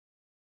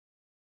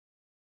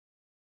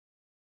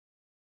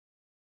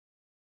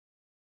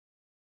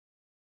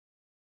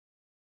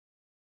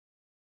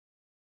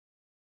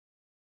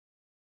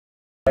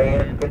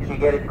Can she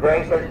get it?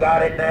 Grace has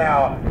got it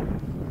now.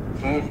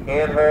 She's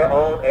in her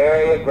own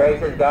area. Grace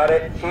has got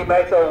it. She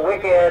makes a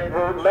wicked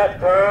left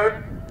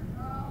turn.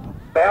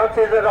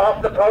 Bounces it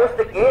off the post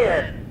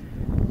again.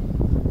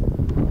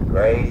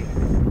 Grace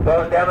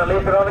goes down and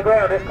leaves it on the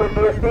ground. This could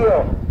be a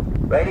steal.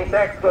 Lady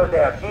Sachs goes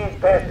down. She's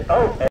passed it.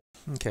 Oh.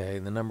 Okay,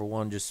 the number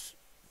one just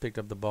picked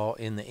up the ball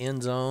in the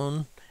end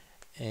zone,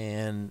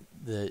 and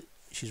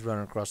she's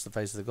running across the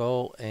face of the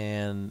goal,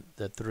 and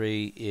the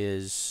 3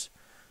 is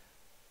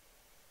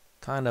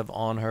kind of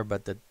on her,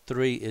 but the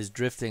 3 is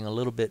drifting a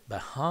little bit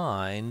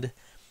behind,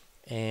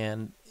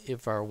 and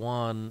if our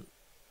 1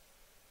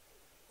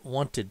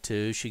 wanted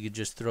to, she could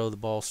just throw the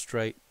ball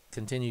straight,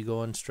 continue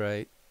going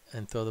straight,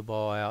 and throw the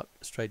ball out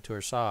straight to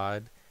her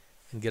side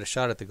and get a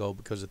shot at the goal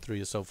because the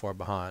 3 is so far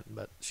behind,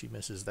 but she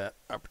misses that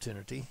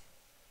opportunity.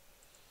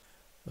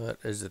 But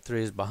as the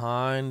 3 is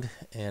behind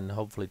and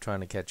hopefully trying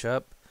to catch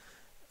up,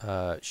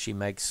 she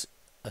makes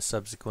a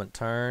subsequent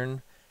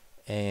turn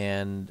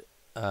and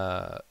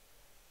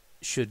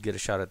should get a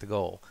shot at the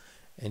goal.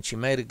 And she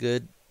made a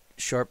good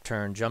sharp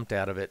turn, jumped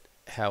out of it.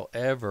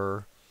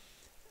 However,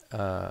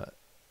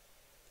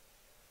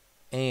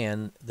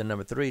 and the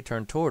number 3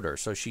 turned toward her,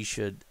 so she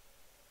should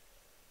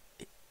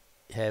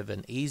have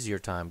an easier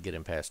time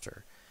getting past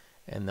her.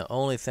 And the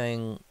only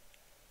thing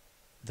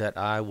that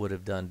I would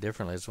have done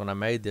differently is when I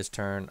made this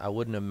turn, I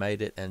wouldn't have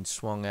made it and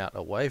swung out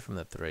away from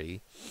the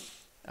 3.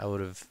 I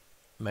would have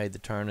made the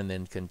turn and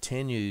then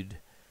continued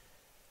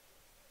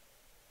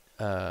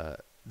the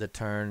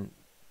turn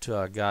till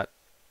I got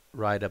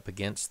right up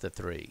against the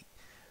 3.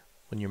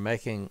 When you're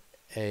making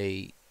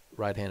a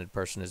right-handed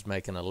person is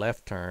making a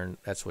left turn,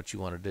 that's what you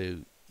want to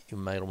do. You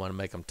may want to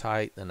make them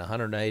tight and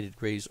 180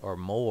 degrees or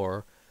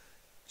more,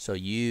 so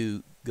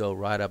you go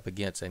right up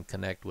against and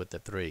connect with the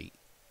 3.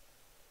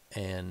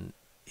 And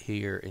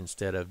here,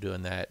 instead of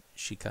doing that,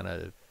 she kind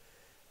of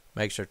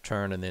makes her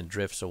turn and then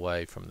drifts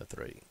away from the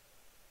 3.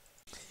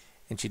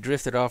 And she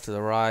drifted off to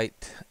the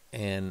right,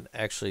 and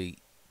actually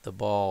the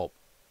ball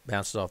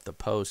bounces off the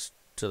post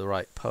to the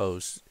right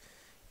post.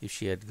 If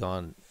she had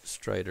gone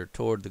straighter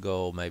toward the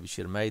goal, maybe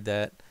she'd have made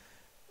that.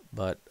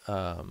 But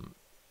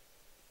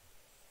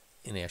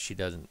anyhow, she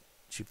doesn't.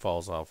 She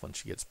falls off when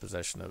she gets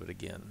possession of it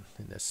again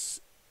in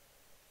this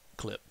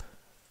clip.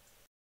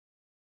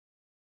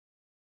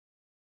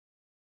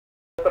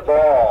 The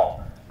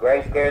ball.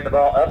 Grace carrying the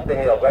ball up the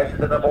hill. Grace is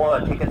the number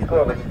 1. She can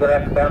score, but she's going to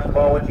have to bounce the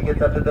ball when she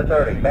gets up to the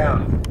 30.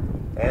 Bounce.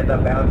 And the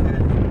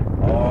bounces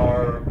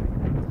are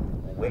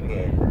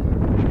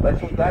wicked. But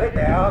she's got it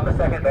now on the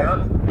second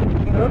bounce.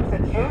 She looks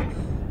and shoots.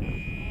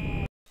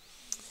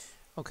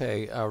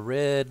 Okay,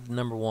 red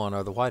number 1,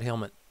 or the white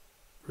helmet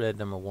red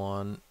number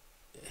 1,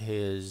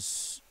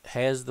 has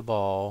the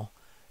ball,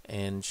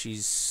 and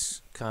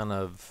she's kind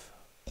of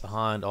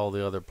behind all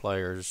the other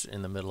players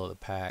in the middle of the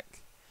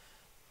pack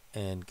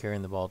and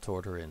carrying the ball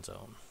toward her end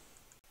zone.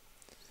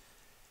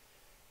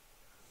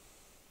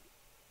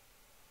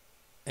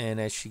 And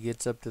as she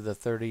gets up to the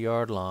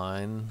 30-yard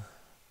line,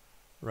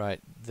 right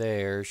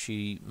there,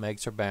 she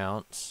makes her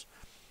bounce.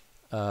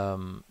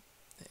 You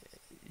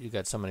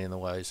got somebody in the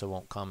way, so I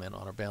won't comment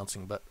on her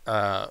bouncing. But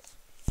the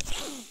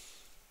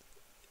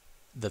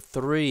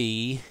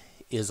 3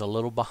 is a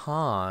little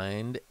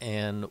behind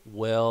and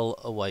well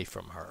away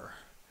from her.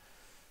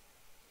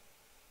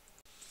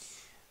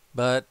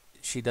 But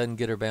she doesn't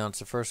get her bounce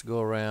the first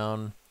go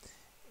around,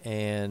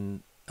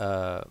 and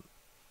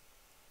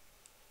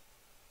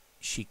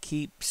she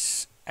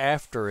keeps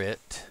after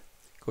it.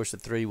 Of course, the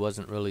 3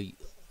 wasn't really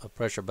a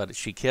pressure, but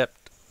she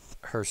kept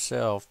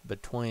herself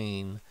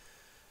between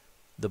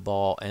the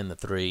ball and the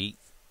 3.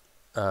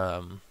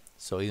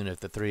 So even if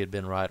the 3 had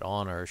been right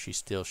on her, she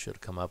still should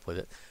have come up with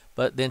it.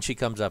 But then she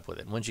comes up with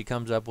it. When she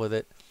comes up with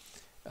it,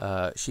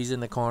 she's in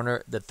the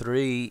corner. The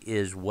 3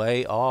 is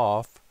way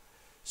off.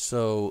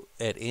 So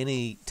at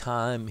any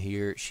time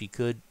here, she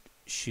could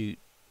shoot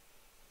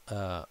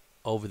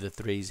over the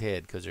 3's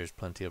head because there's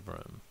plenty of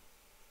room.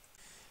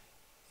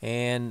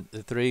 And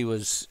the 3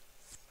 was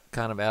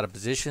kind of out of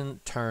position,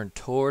 turned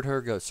toward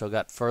her,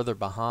 got further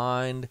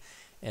behind,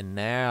 and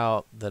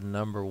now the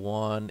number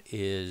 1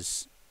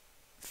 is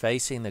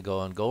facing the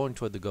goal and going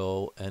toward the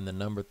goal, and the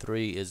number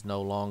 3 is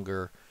no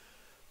longer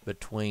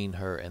between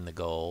her and the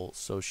goal,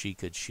 so she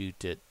could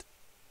shoot it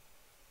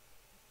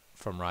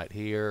from right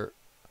here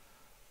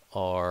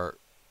or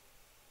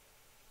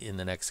in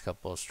the next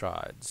couple of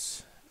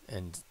strides.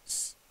 And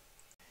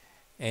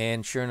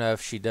sure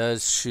enough, she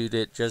does shoot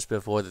it just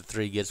before the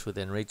 3 gets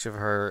within reach of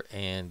her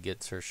and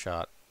gets her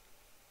shot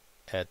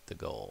at the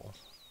goal.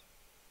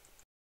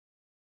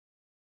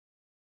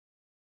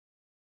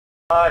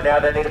 Now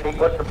they need to be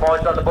putting some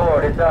points on the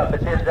board. It's up.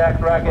 It's in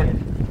Zach's racket.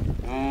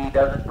 He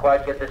doesn't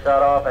quite get the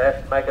shot off and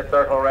has to make a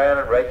circle around,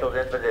 and Rachel's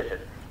in position.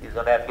 He's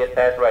going to have to get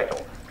past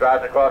Rachel.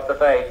 Drives across the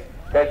face.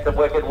 Takes some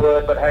wicked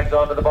wood, but hangs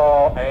on to the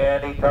ball,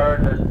 and he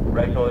turns, and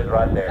Rachel is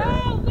right there.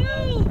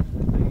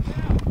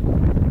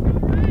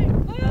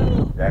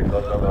 Zach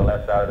goes over the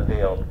left side of the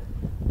field.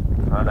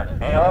 And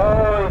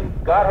oh, he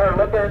got her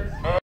looking.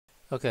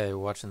 Okay, we're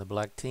watching the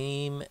black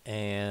team,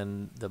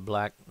 and the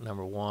black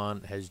number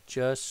 1 has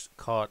just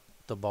caught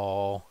the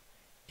ball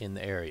in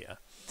the area.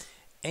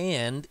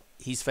 And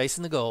he's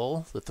facing the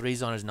goal. The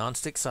 3's on his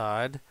non-stick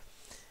side.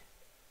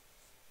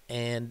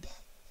 And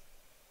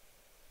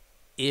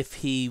if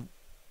he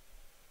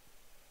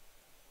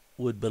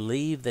would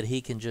believe that he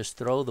can just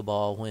throw the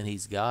ball when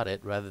he's got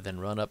it rather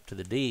than run up to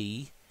the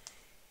D,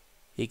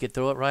 he could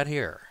throw it right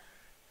here.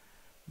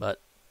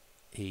 But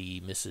he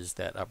misses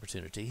that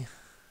opportunity.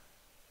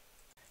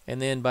 And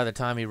then by the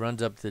time he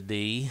runs up to the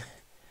D,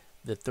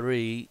 the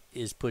 3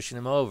 is pushing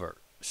him over.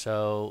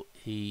 So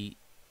he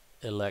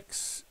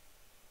elects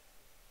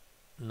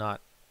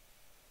not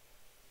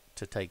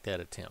to take that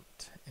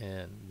attempt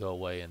and go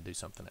away and do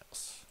something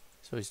else.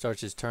 So he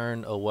starts his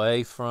turn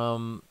away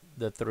from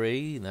the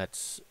 3, and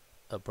that's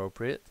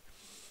appropriate.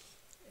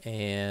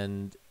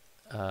 And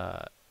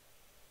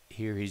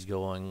here he's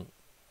going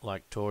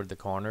like toward the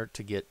corner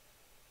to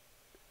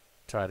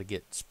try to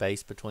get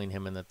space between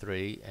him and the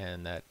 3,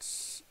 and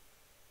that's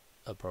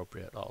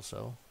appropriate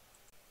also.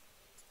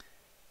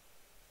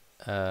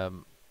 The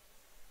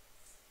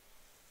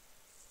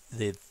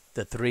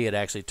 3 had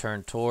actually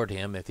turned toward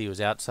him. If he was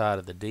outside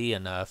of the D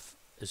enough,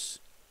 as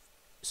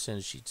soon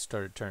as she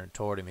started turning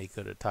toward him, he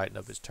could have tightened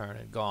up his turn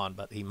and gone,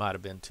 but he might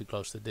have been too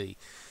close to the D.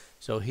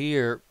 So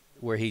here,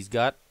 where he's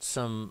got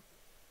some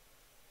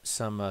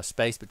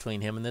space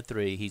between him and the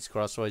 3, he's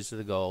crossways to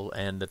the goal,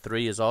 and the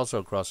 3 is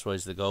also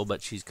crossways to the goal,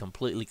 but she's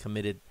completely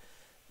committed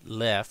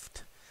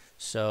left,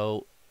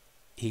 so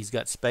he's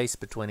got space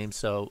between him.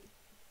 So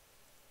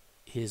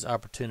his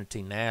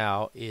opportunity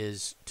now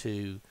is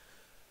to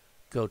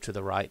go to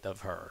the right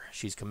of her.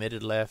 She's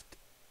committed left,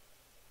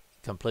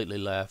 completely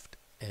left,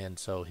 and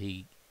so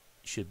he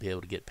should be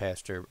able to get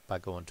past her by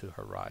going to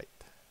her right.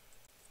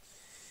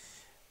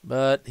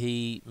 But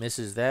he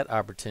misses that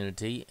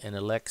opportunity and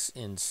elects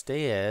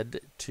instead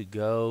to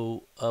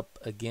go up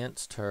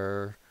against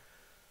her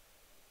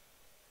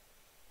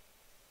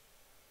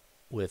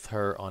with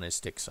her on his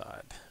stick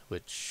side,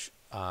 which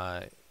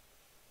I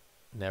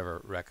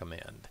never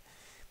recommend.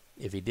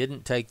 If he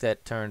didn't take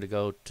that turn to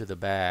go to the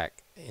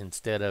back,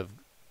 instead of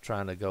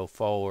trying to go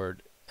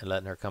forward and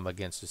letting her come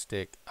against the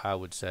stick, I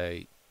would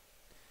say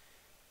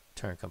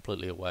turn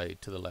completely away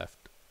to the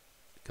left,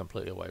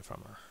 completely away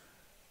from her.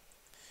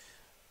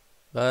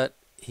 But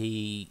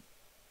he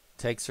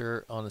takes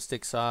her on the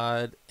stick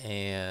side,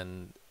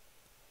 and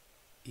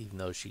even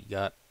though she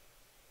got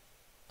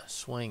a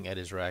swing at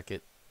his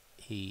racket,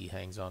 he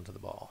hangs on to the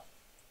ball.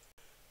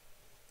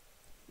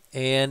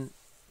 And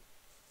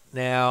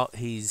now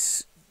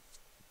he's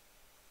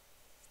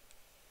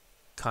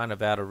kind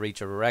of out of reach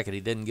of a racket. He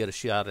didn't get a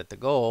shot at the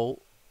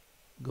goal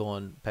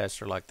going past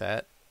her like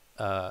that.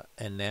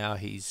 And now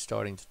he's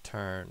starting to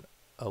turn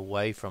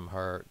away from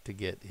her to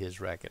get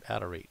his racket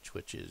out of reach,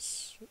 which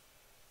is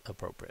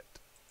appropriate.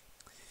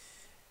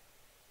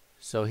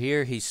 So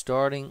here he's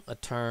starting a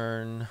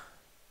turn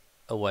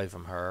away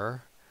from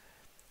her,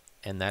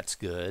 and that's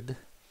good.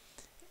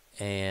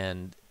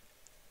 And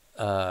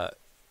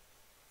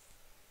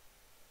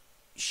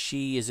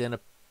she is in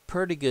a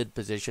pretty good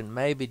position,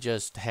 maybe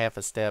just half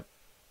a step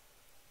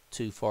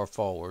too far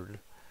forward,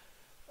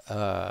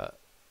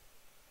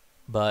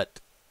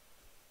 but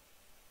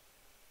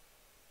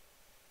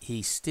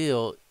he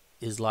still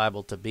is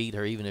liable to beat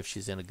her even if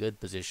she's in a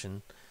good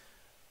position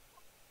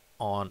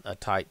on a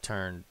tight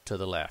turn to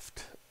the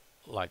left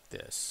like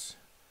this.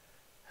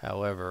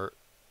 However,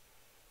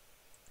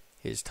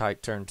 his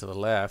tight turn to the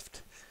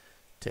left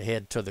to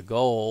head to the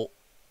goal,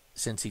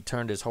 since he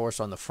turned his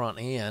horse on the front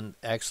end,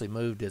 actually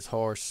moved his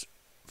horse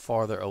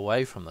farther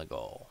away from the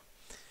goal.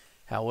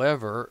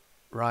 However,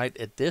 right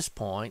at this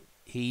point,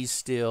 he's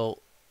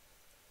still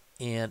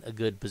in a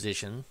good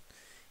position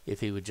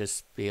if he would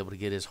just be able to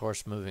get his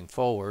horse moving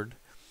forward.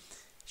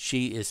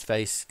 She is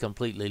faced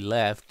completely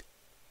left.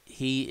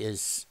 He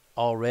is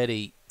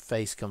already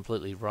faced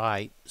completely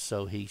right,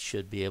 so he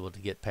should be able to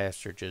get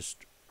past her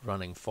just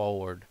running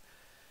forward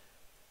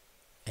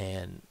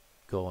and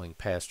going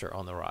past her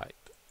on the right.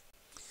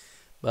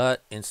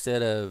 But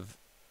instead of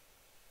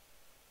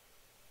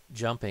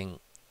jumping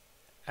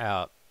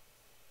out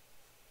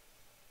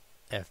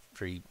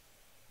after he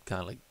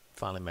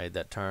finally made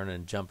that turn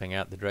and jumping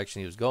out the direction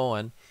he was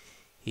going,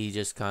 he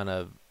just kind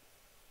of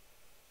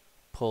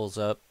pulls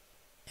up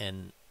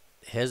and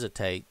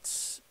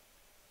hesitates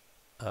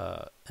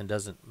and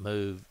doesn't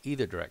move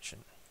either direction.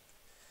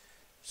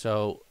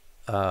 So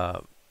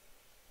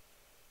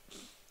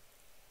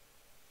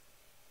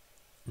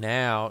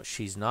now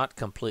she's not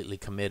completely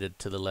committed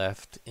to the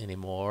left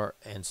anymore,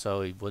 and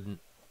so he wouldn't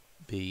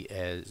be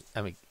as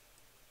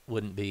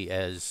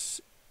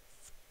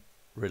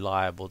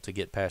reliable to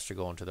get past her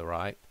going to the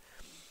right.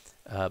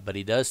 But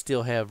he does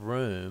still have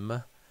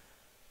room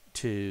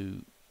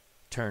to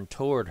turn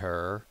toward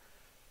her,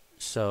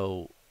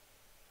 so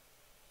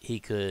he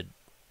could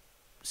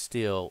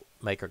still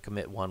make her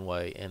commit one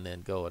way and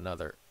then go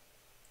another.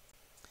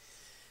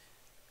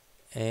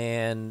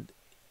 And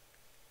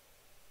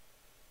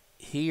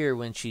here,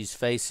 when she's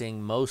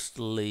facing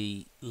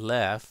mostly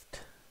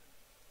left,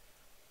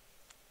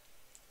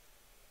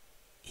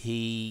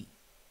 he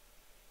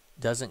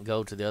doesn't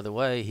go to the other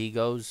way. He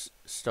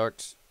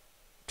starts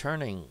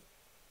turning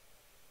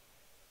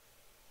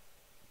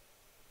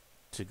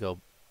to go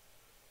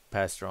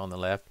past her on the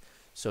left.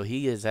 So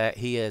he has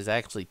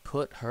actually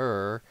put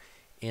her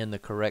in the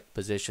correct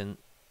position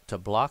to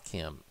block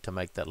him to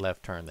make that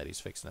left turn that he's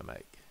fixing to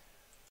make.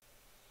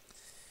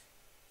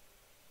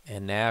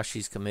 And now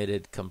she's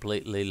committed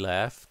completely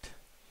left.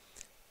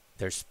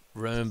 There's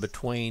room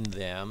between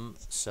them,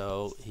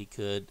 so he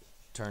could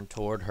turn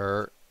toward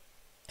her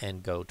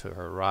and go to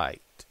her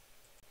right.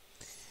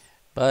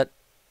 But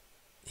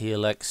he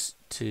elects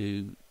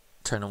to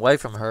turn away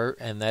from her,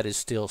 and that is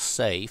still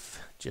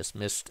safe. Just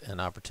missed an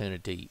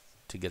opportunity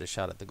to get a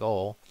shot at the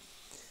goal.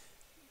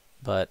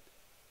 But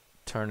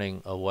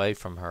turning away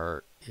from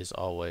her is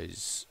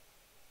always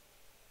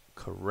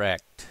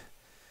correct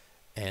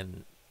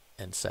and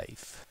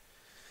safe.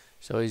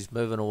 So he's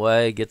moving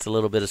away, gets a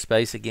little bit of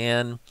space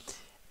again.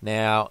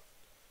 Now,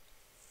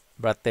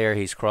 right there,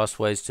 he's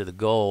crossways to the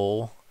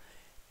goal,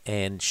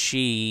 and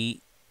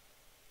she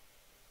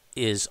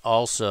is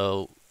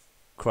also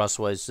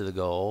crossways to the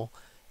goal.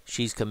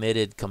 She's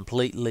committed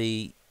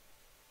completely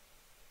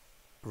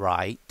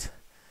right,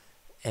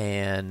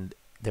 and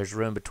there's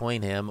room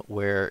between him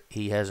where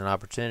he has an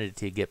opportunity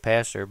to get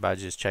past her by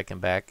just checking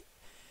back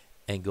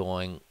and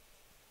going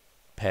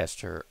past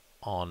her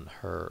on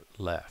her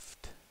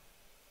left.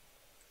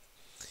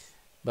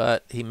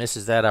 But he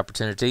misses that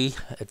opportunity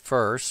at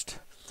first.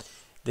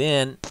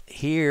 Then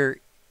here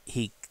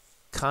he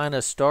kind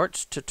of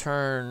starts to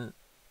turn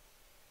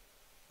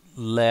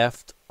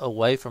left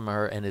away from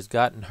her and has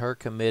gotten her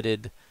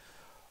committed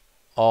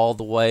all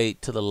the way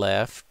to the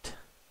left.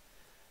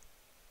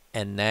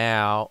 And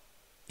now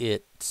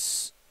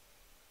it's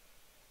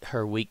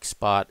her weak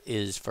spot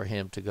is for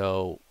him to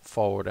go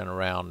forward and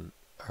around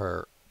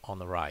her on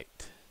the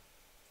right.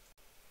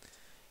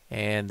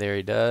 And there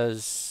he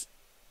does.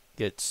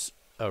 Gets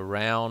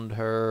around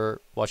her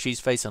while she's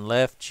facing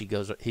left. He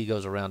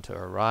goes around to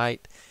her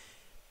right,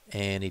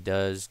 and he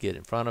does get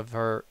in front of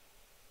her,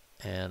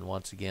 and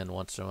once again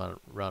wants to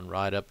run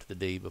right up to the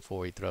D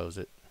before he throws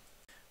it.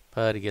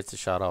 But he gets the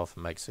shot off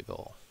and makes the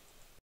goal.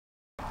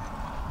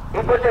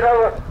 He puts it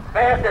over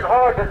fast and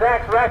hard to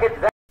Zach's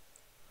racket.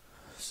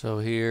 So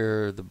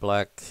here the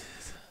black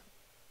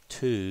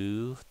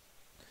 2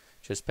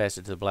 just passed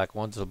it to the black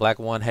 1. So the black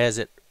 1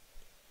 has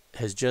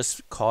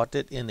just caught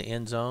it in the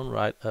end zone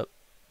right up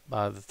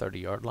by the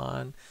 30-yard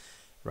line,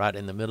 right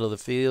in the middle of the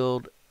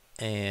field,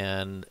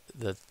 and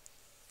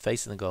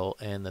facing the goal,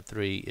 and the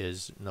 3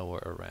 is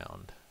nowhere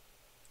around.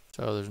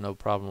 So there's no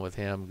problem with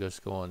him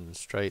just going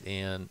straight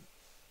in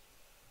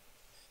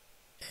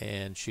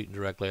and shooting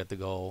directly at the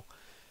goal,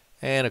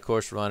 and of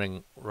course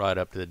running right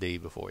up to the D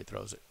before he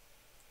throws it.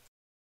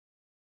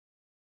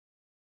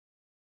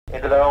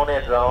 Into their own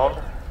end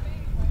zone.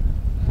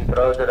 He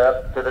throws it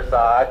up to the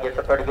side, gets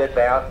a pretty good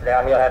bounce.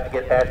 Now he'll have to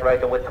get past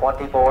Rachel with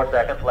 24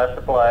 seconds left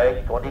to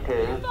play. 22.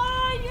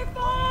 You're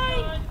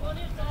fine.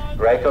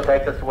 Rachel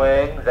takes a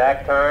swing.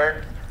 Zach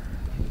turns.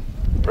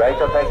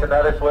 Rachel takes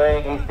another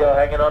swing. He's still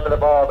hanging onto the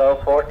ball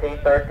though. 14,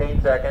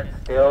 13 seconds.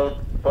 Still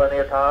plenty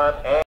of time.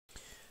 And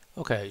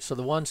okay, so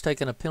the 1's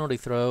taking a penalty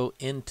throw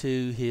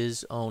into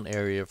his own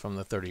area from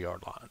the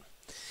 30-yard line.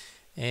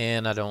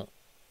 And I don't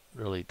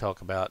really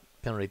talk about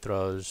penalty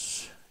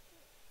throws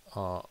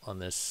on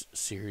this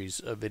series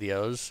of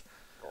videos,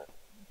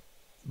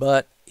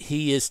 but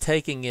he is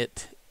taking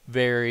it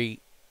very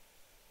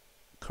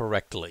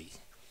correctly.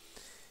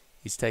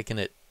 He's taking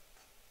it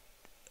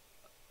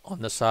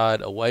on the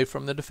side away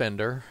from the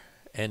defender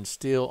and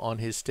still on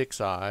his stick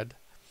side,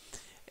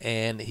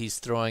 and he's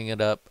throwing it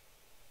up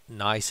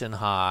nice and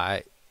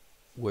high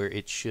where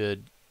it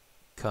should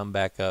come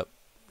back up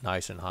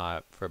nice and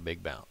high for a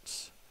big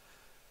bounce.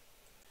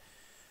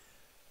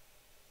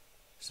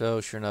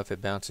 So sure enough,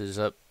 it bounces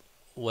up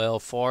well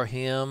for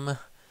him.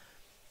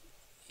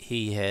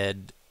 He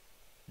had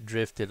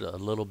drifted a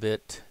little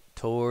bit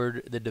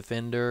toward the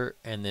defender,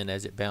 and then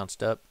as it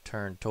bounced up,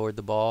 turned toward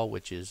the ball,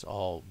 which is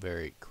all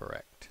very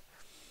correct.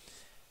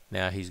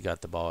 Now he's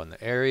got the ball in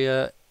the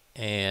area,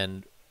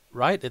 and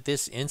right at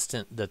this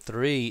instant, the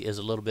 3 is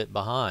a little bit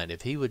behind.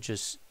 If he would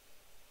just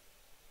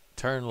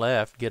turn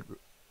left,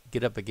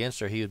 get up against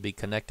her, he would be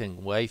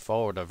connecting way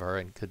forward of her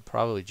and could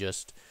probably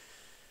just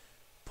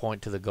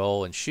point to the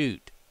goal and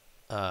shoot.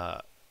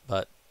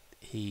 But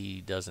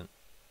he doesn't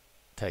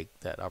take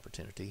that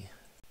opportunity.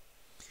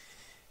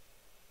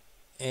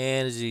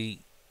 And as he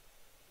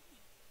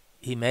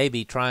may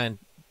be trying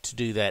to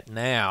do that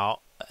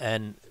now,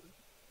 and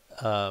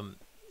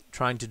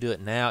trying to do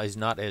it now is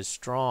not as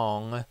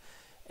strong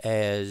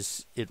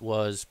as it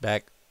was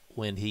back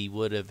when he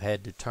would have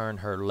had to turn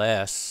her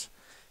less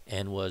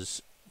and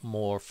was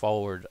more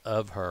forward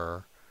of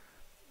her.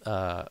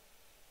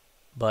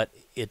 But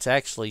it's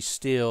actually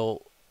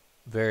still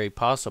very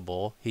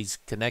possible. He's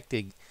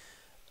connecting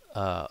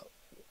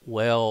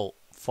well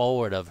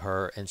forward of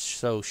her, and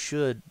so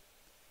should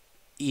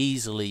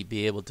easily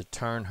be able to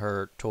turn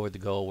her toward the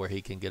goal where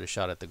he can get a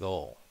shot at the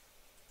goal.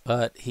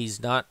 but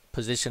he's not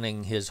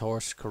positioning his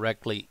horse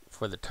correctly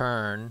for the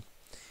turn,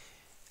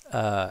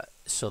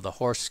 so the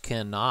horse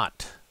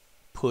cannot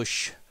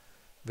push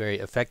very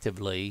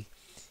effectively.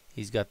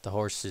 He's got the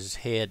horse's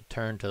head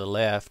turned to the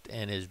left,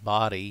 and his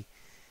body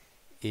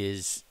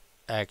is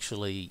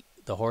actually,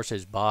 the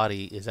horse's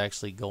body is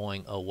actually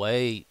going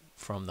away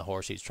from the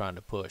horse he's trying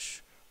to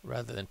push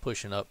rather than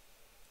pushing up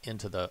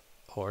into the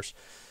horse.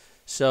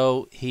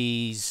 So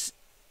he's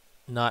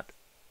not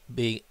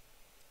being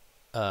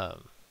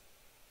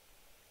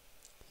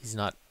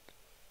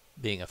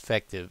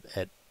effective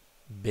at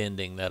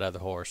bending that other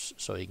horse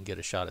so he can get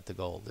a shot at the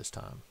goal this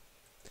time.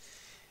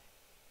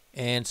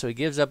 And so he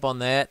gives up on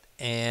that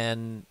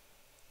and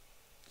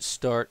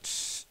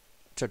starts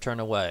to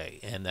turn away,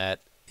 and that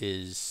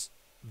is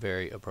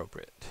very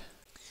appropriate.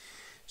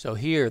 So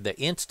here, the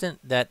instant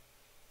that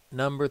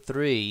number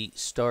 3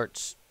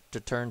 starts to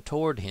turn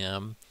toward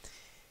him,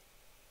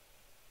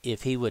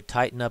 if he would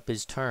tighten up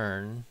his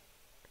turn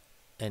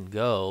and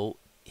go,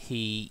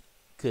 he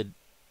could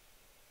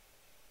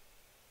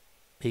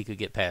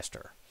get past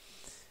her.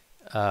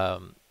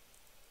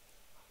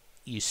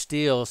 You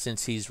still,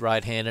 since he's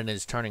right-handed and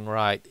is turning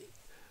right,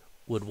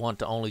 would want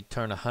to only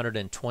turn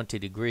 120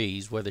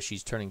 degrees, whether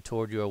she's turning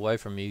toward you or away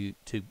from you,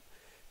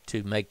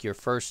 to make your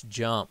first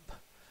jump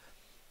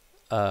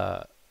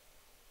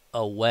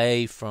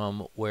away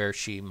from where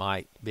she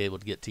might be able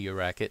to get to your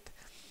racket.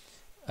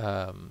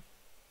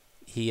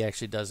 He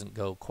actually doesn't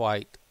go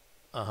quite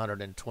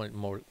 120,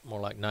 more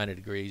like 90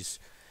 degrees,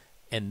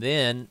 and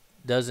then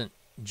doesn't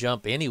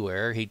jump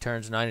anywhere. He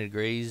turns 90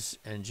 degrees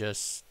and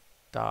just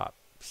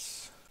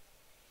stops.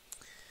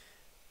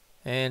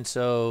 And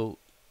so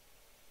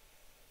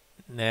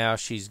now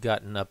she's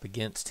gotten up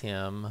against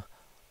him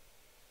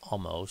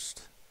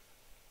almost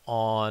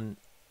on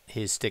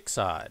his stick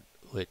side,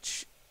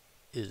 which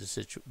is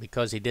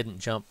because he didn't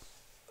jump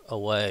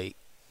away.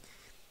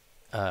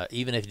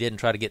 Even if he didn't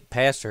try to get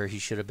past her, he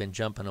should have been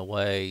jumping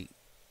away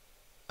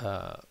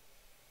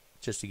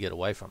just to get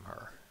away from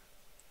her.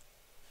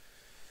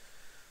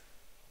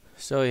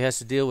 So he has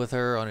to deal with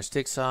her on his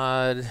stick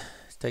side,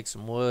 take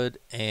some wood,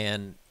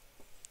 and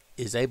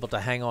is able to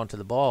hang on to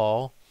the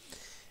ball,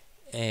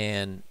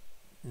 and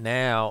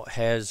now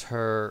has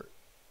her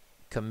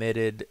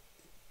committed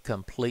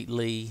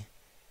completely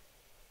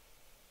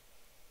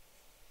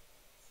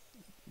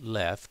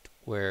left,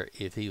 where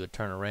if he would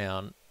turn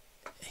around,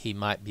 he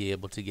might be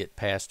able to get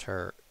past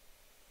her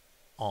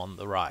on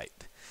the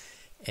right.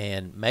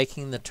 And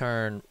making the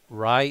turn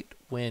right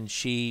when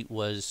she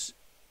was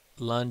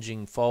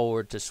lunging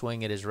forward to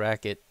swing at his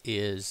racket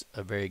is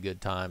a very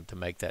good time to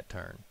make that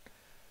turn.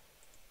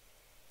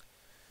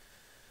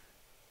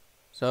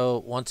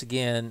 So once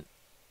again,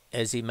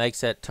 as he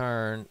makes that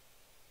turn,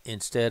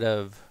 instead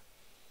of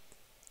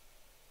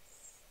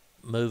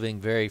moving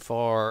very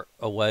far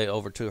away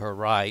over to her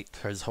right,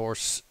 his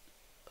horse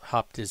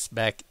hopped his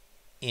back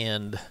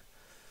end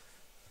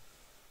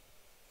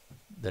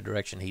the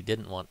direction he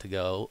didn't want to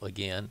go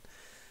again.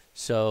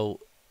 So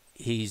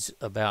he's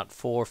about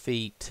 4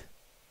 feet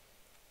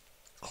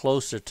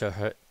closer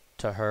to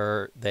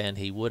her than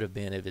he would have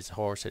been if his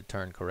horse had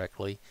turned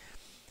correctly,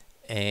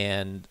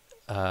 and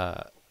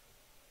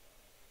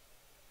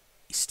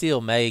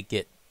still may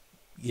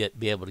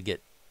be able to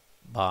get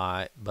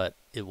by, but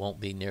it won't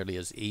be nearly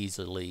as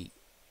easily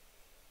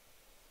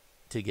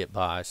to get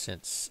by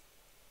since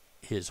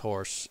his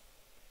horse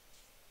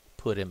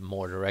put him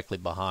more directly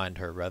behind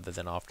her rather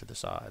than off to the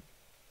side.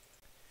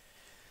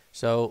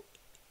 So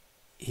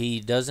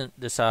he doesn't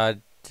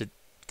decide to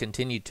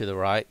continue to the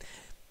right.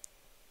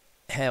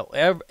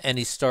 However, and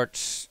he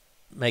starts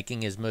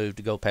making his move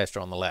to go past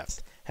her on the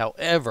left.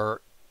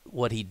 However,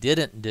 what he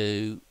didn't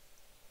do,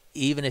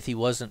 even if he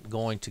wasn't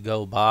going to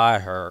go by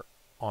her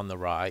on the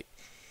right,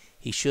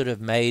 he should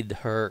have made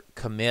her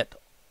commit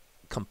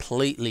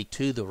completely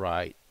to the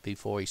right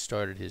before he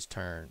started his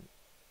turn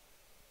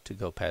to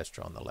go past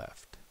her on the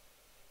left.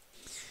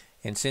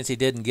 And since he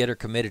didn't get her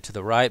committed to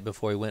the right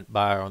before he went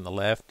by her on the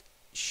left,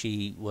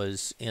 she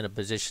was in a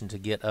position to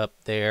get up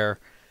there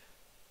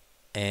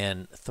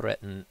and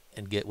threaten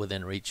and get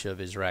within reach of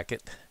his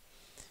racket.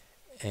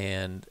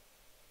 And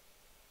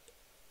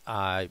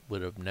I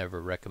would have never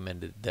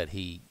recommended that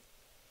he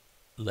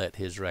let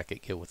his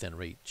racket get within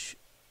reach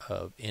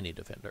of any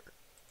defender.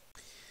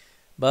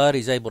 But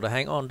he's able to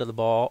hang on to the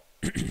ball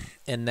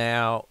and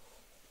now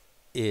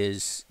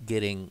is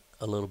getting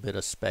a little bit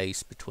of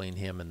space between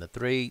him and the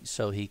 3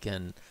 so he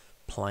can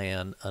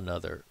plan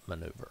another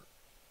maneuver.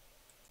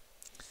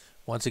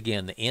 Once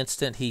again, the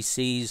instant he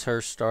sees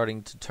her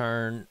starting to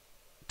turn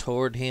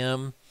toward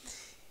him,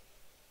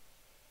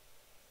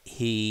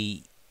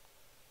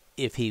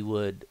 if he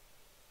would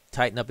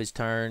tighten up his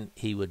turn,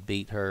 he would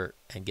beat her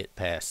and get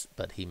past,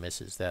 but he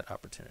misses that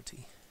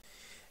opportunity.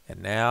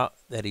 And now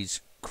that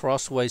he's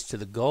crossways to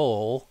the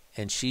goal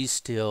and she's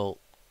still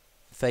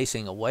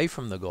facing away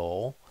from the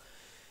goal,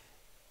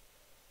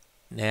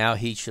 now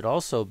he should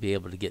also be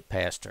able to get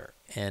past her.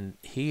 And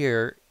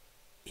here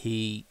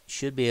he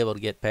should be able to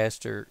get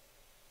past her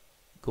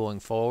going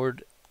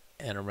forward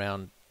and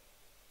around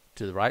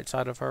to the right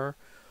side of her,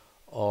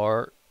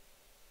 or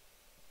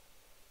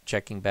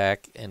checking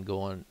back and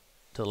going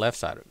to the left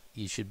side of it.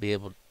 You should be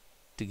able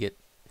to get,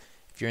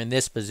 if you're in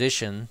this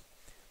position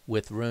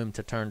with room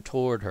to turn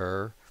toward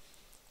her,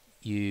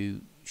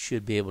 you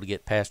should be able to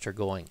get past her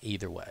going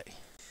either way.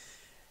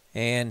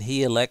 And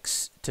he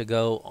elects to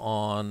go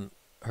on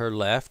her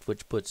left,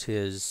 which puts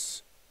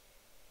his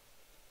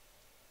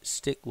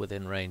stick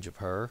within range of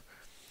her.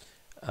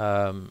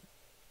 And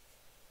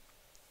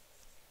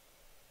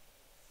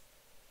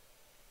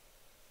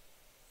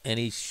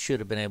he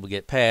should have been able to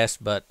get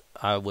past, but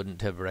I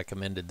wouldn't have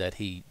recommended that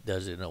he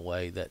does it in a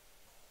way that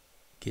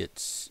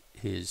gets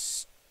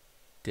his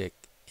stick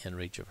in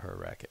reach of her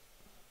racket.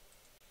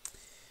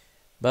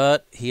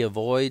 But he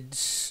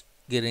avoids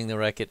getting the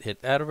racket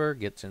hit out of her,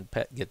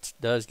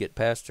 does get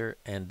past her,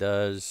 and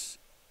does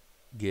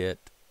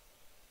get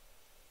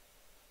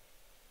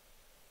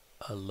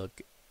a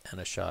look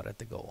and a shot at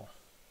the goal.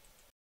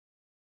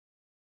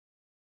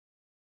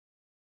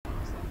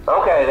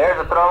 Okay, there's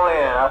a throw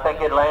in. I think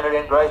it landed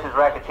in Grace's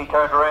racket. She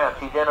turns around.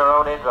 She's in her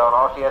own end zone.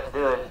 All she has to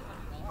do is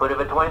put it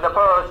between the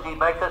posts. She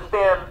makes a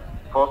spin.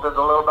 Fulton's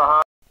a little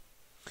behind.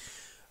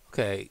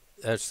 Okay,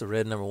 that's the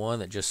red number 1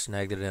 that just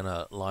snagged it in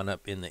a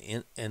lineup in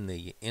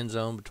the end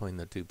zone between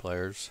the two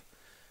players.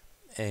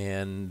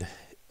 And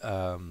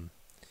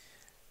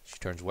she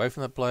turns away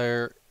from the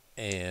player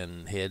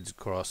and heads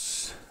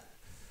across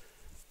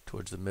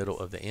towards the middle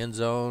of the end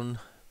zone.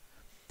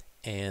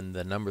 And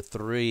the number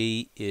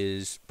 3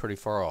 is pretty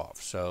far off,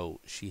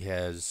 so she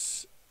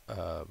has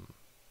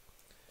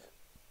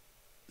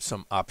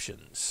some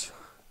options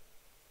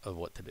of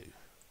what to do.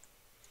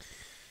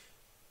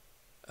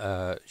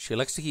 She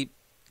elects to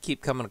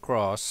keep coming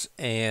across,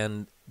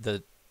 and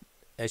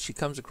as she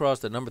comes across,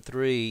 the number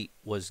 3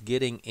 was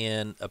getting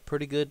in a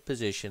pretty good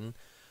position,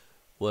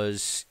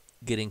 was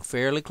getting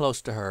fairly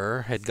close to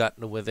her, had gotten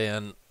to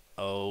within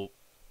so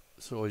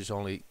he's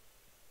only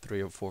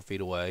 3 or 4 feet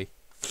away.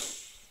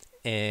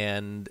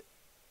 And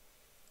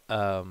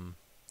our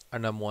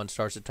number 1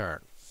 starts to turn.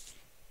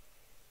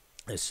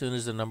 As soon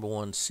as the number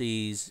 1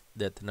 sees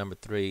that the number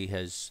 3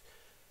 has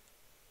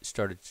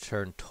started to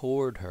turn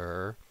toward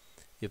her,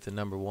 if the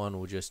number 1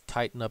 will just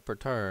tighten up her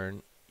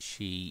turn,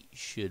 she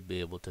should be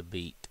able to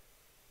beat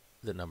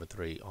the number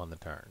 3 on the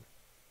turn.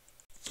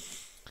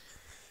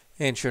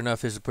 And sure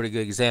enough, is a pretty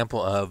good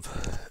example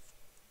of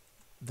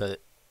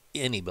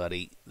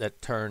anybody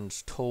that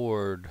turns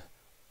toward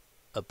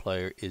a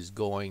player is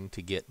going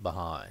to get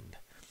behind.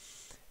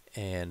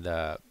 And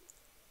the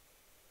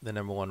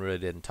number 1 really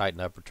didn't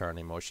tighten up her turn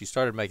anymore. She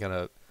started making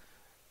a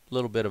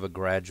little bit of a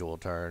gradual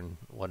turn,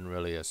 wasn't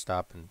really a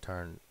stop and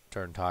turn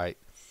tight.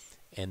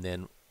 And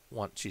then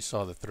once she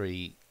saw the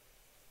 3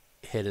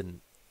 heading,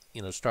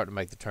 start to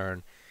make the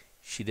turn,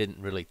 she didn't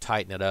really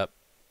tighten it up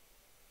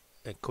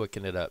and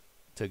quicken it up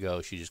to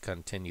go. She just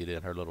continued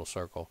in her little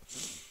circle.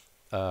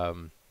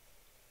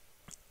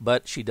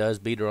 But she does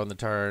beat her on the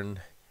turn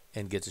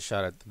and gets a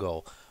shot at the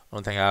goal.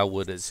 One thing I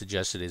would have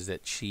suggested is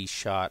that she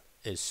shot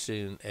as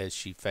soon as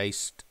she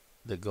faced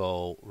the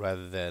goal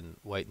rather than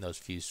waiting those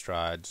few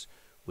strides,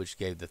 which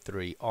gave the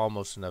 3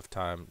 almost enough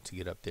time to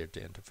get up there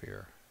to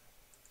interfere.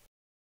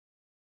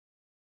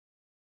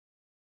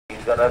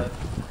 He's going to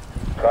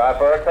try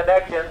for a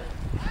connection.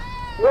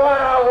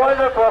 What a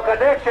wonderful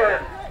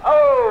connection!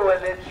 Oh,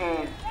 and then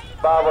she's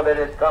bobbled it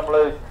and come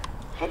loose.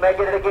 She may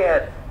get it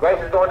again.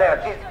 Grace is going down.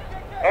 She's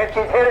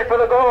headed for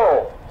the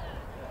goal.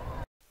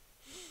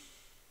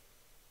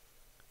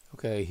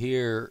 Okay,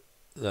 here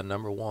the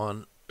number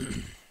 1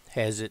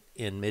 has it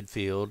in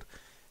midfield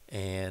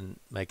and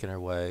making her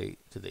way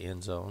to the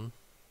end zone.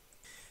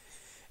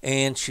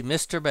 And she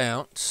missed her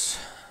bounce.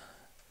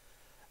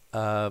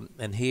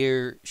 And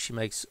here she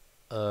makes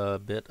a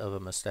bit of a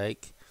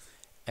mistake.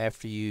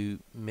 After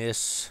you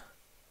miss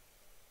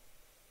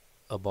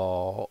a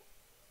ball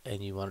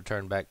and you want to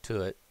turn back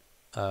to it,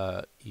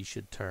 you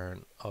should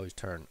always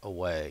turn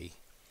away.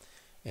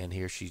 And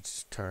here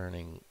she's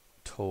turning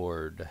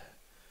toward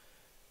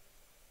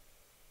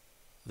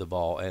the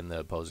ball and the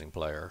opposing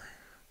player.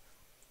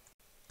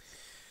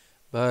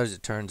 But as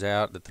it turns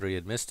out, the 3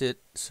 had missed it,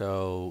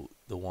 so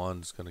the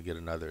 1's going to get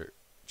another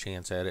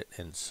chance at it.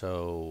 And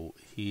so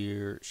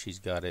here she's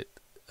got it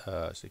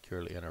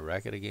securely in her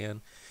racket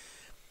again.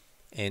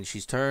 And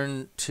she's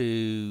turned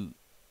to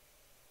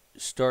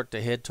start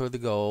to head toward the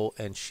goal,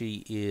 and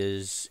she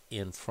is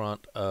in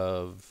front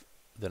of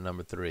the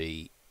number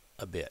 3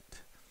 a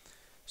bit.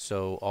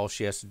 So all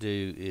she has to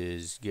do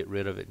is get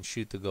rid of it and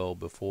shoot the goal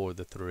before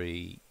the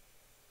 3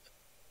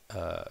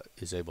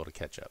 is able to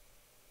catch up.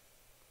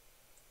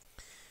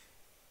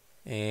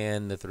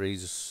 And the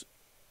 3's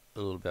a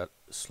little bit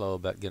slow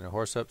about getting her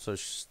horse up, so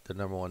the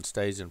number 1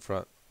 stays in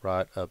front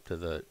right up to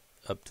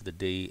the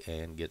D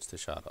and gets the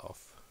shot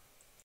off.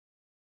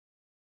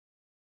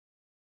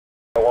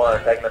 Number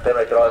 1 taking the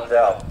penalty,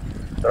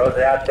 throws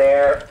it out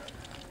there.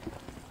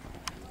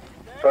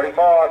 Pretty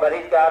far, but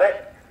he's got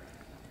it.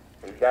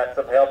 He's got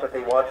some help if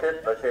he wants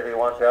it. Let's see if he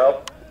wants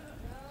help.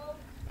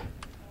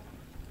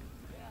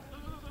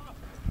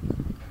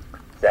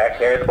 Zach back,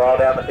 carrying the ball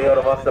down the field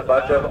amongst a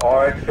bunch of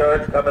orange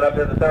shirts coming up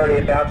to the 30.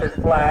 It bounces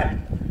flat.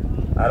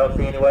 I don't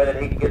see any way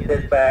that he can get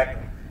this back.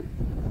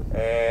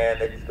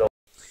 And it's going.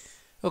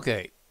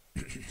 Okay,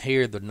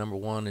 here the number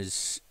one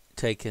is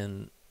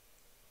taking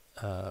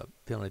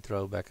penalty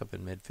throw back up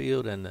in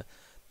midfield, and the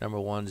number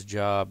one's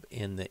job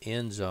in the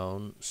end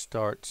zone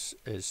starts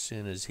as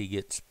soon as he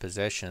gets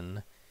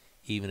possession,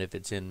 even if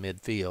it's in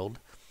midfield.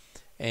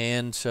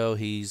 And so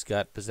he's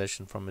got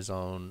possession from his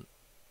own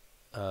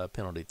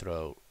penalty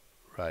throw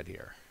right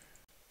here.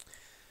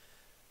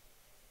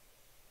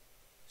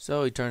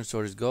 So he turns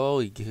toward his goal.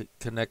 He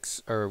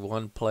connects, or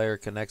one player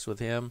connects with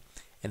him,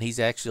 and he's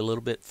actually a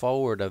little bit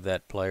forward of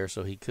that player,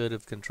 so he could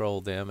have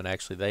controlled them, and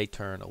actually they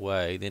turn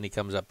away. Then he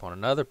comes up on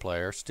another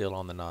player, still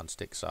on the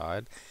non-stick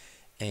side,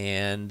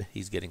 and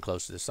he's getting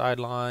close to the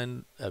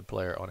sideline, a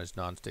player on his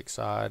non-stick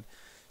side,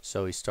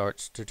 so he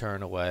starts to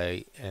turn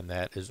away, and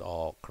that is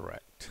all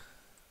correct.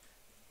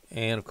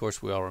 And of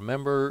course we all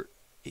remember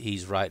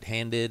he's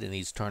right-handed and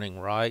he's turning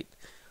right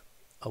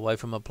away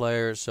from a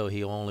player, so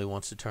he only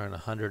wants to turn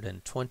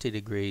 120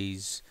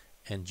 degrees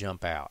and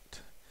jump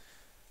out.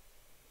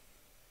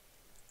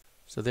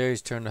 So there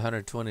he's turned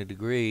 120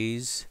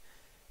 degrees,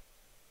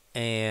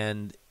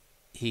 and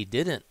he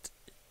didn't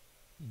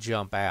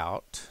jump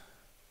out,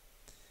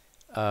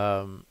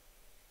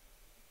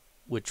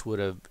 which would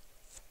have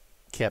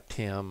kept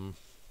him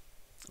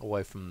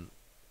away from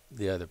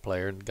the other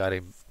player and got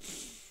him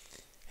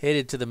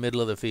headed to the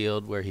middle of the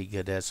field where he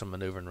could have some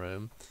maneuvering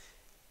room.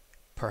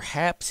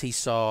 Perhaps he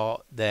saw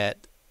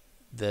that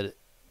the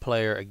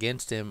player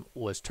against him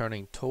was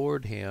turning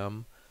toward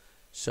him,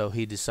 so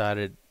he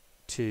decided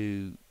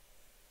to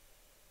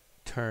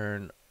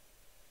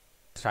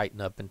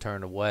tighten up and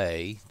turn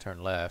away,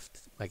 turn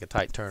left, make a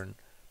tight turn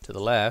to the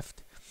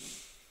left,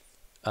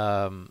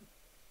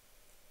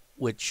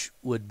 which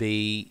would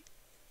be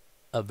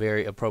a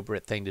very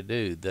appropriate thing to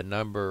do. The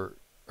number,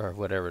 or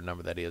whatever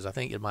number that is, I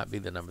think it might be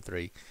the number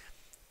 3,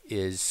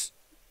 is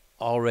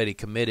already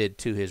committed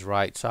to his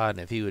right side,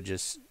 and if he would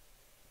just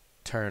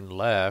turn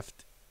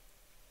left,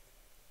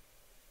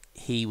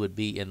 he would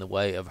be in the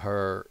way of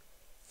her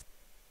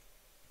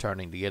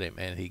turning to get him,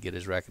 and he'd get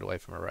his racket away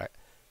from her racket.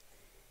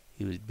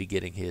 He would be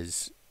getting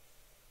his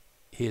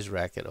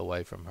racket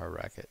away from her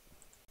racket.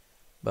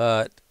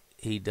 But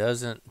he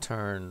doesn't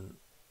turn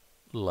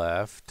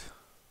left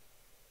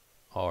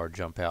or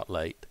jump out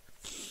late.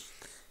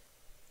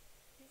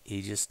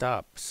 He just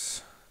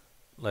stops,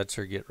 lets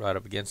her get right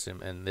up against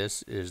him, and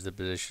this is the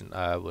position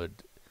I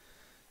would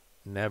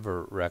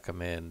never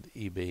recommend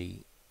you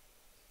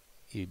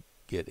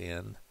get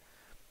in.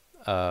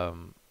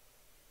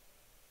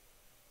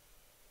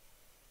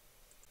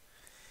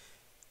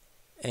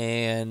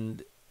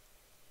 And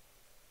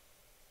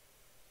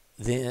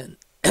then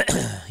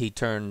he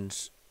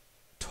turns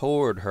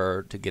toward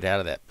her to get out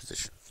of that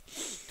position.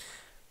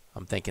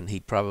 I'm thinking he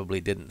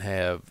probably didn't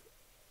have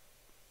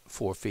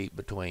 4 feet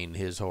between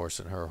his horse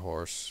and her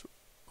horse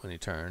when he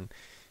turned.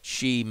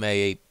 She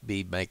may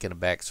be making a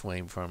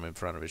backswing from in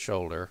front of his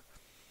shoulder.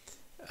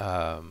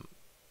 But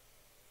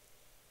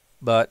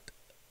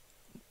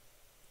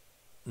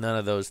none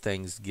of those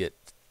things get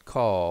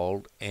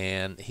called,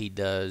 and he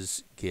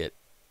does get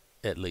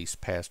at least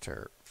past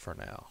her for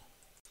now.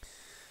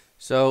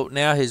 So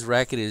now his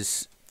racket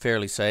is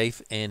fairly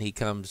safe, and he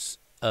comes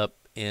up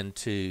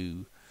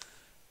into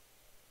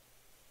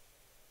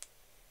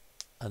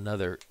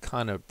another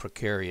kind of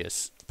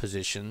precarious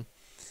position.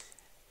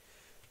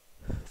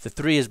 The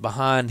 3 is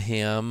behind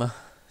him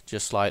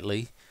just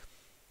slightly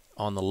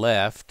on the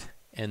left,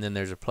 and then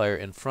there's a player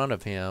in front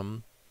of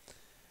him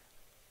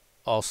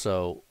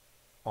also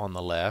on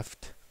the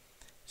left.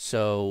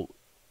 So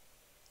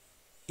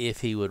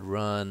if he would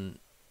run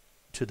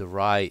to the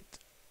right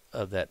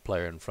of that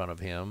player in front of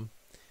him,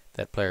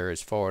 that player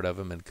is forward of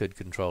him and could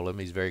control him.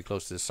 He's very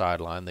close to the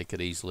sideline. They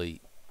could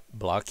easily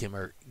block him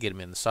or get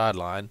him in the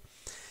sideline.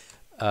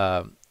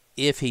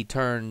 If he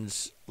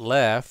turns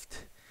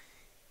left,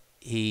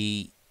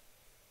 he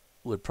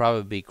would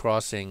probably be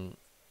crossing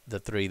the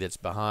 3 that's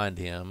behind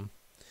him.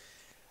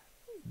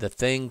 The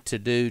thing to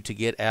do to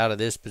get out of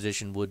this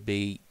position would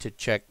be to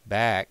check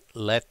back,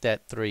 let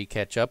that 3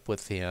 catch up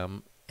with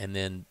him, and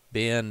then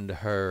bend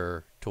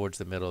her towards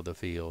the middle of the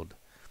field,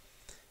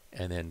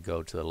 and then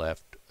go to the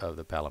left of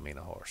the Palomino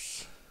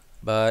horse.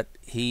 But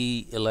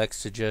he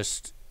elects to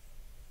just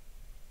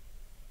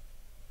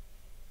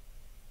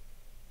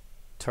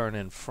turn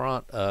in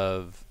front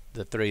of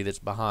the 3 that's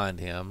behind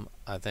him,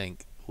 I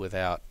think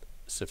without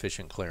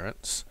sufficient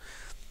clearance,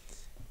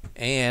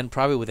 and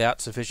probably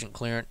without sufficient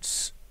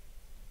clearance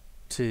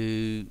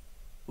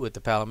with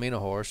the Palomino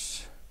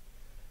horse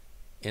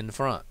in the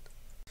front.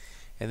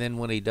 And then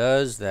when he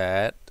does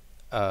that,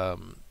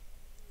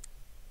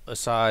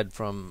 aside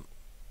from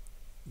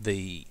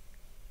the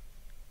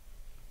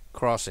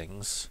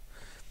crossings,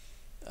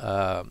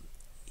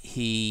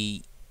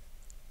 he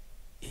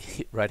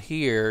right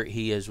here,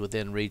 he is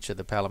within reach of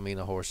the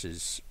Palomino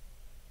horse's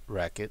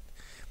racket.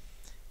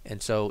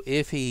 And so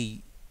if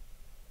he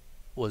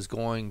was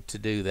going to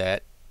do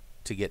that,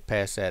 to get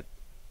past that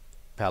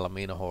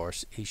Palomino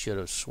horse, he should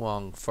have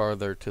swung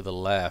further to the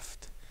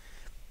left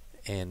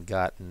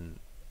and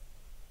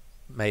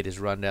made his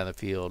run down the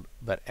field,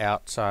 but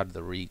outside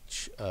the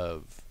reach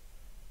of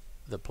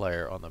the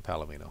player on the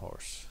Palomino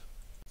horse.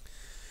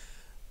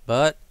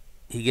 But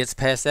he gets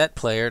past that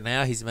player.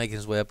 Now he's making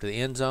his way up to the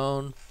end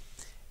zone,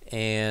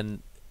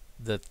 and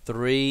the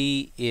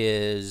 3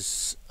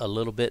 is a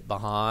little bit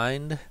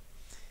behind,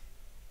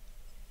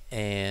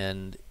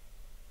 and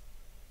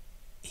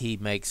he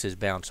makes his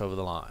bounce over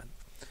the line.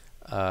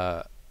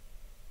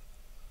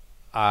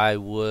 I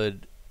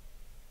would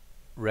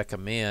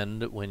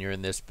recommend, when you're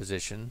in this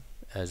position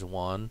as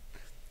 1,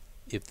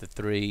 if the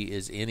 3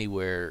 is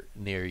anywhere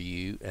near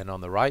you and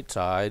on the right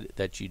side,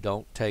 that you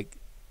don't take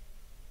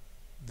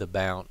the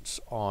bounce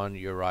on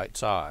your right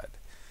side.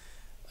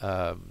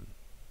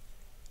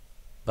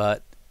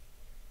 But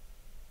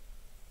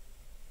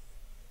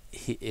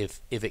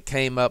if it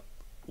came up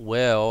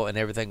well and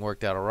everything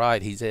worked out all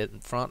right, he's in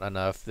front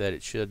enough that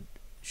it should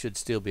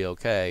still be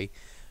okay,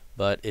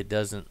 but it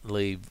doesn't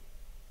leave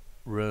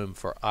room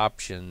for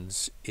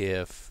options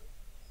if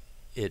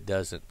it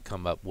doesn't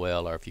come up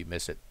well or if you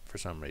miss it for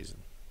some reason.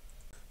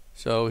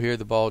 So here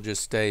the ball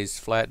just stays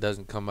flat,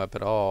 doesn't come up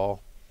at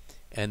all,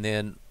 and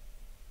then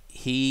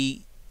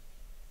he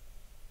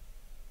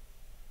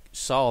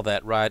saw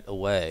that right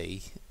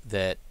away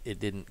that it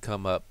didn't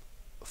come up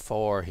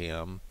for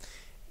him,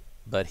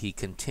 but he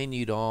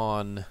continued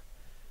on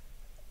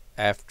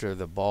after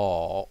the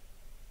ball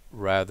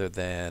rather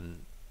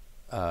than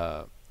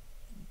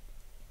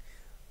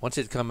once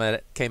it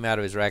came out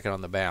of his racket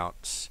on the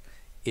bounce,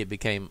 it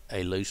became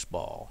a loose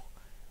ball,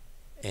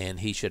 and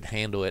he should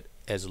handle it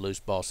as a loose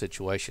ball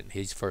situation.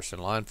 He's first in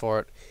line for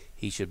it.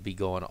 He should be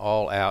going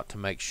all out to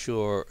make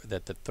sure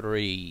that the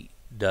 3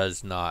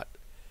 does not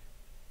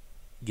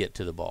get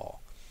to the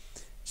ball.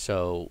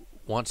 So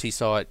once he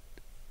saw it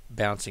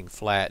bouncing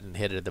flat and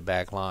headed to the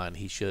back line,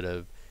 he should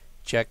have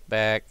checked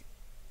back,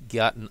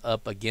 gotten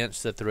up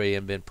against the 3,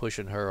 and been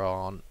pushing her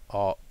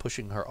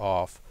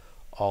off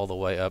all the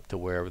way up to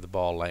wherever the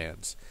ball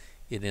lands.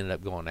 It ended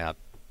up going out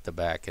the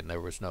back, and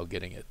there was no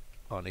getting it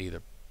on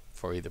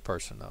for either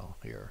person though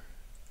here.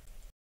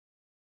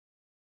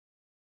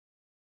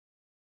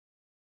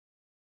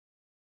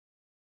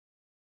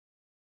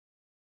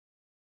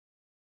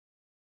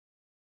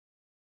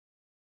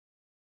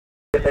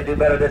 If they do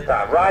better this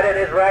time. Right in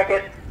his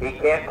racket, he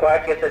can't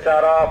quite get the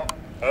shot off,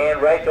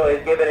 and Rachel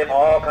is giving him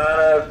all kind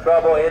of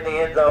trouble in the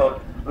end zone.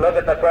 Look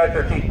at the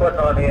pressure she's putting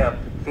on him.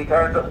 She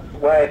turns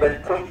away, but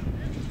it's too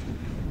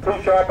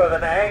sharp of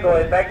an angle.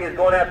 In fact, he's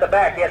going out the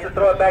back. He has to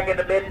throw it back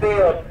into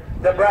midfield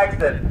to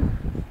Braxton.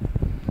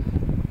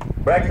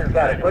 Braxton's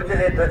got it. Puts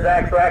it into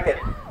Zach's racket.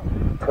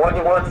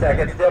 21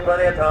 seconds. Still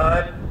plenty of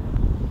time.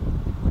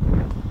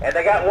 And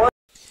they got 1.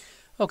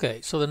 Okay,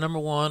 so the number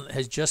 1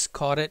 has just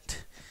caught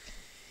it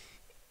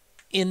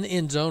in the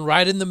end zone,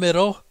 right in the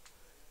middle,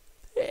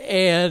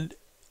 and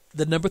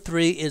the number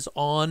 3 is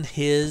on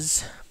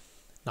his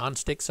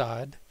non-stick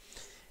side,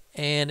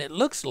 and it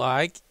looks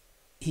like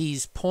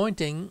he's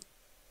pointing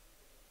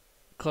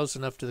close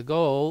enough to the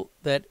goal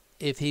that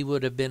if he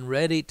would have been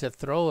ready to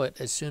throw it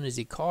as soon as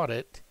he caught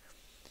it,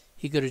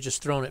 he could have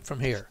just thrown it from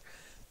here.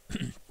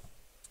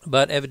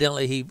 But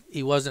evidently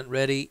he wasn't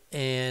ready,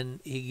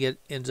 and he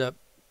ends up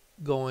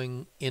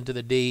going into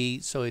the D,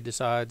 so he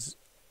decides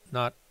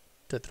not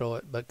to throw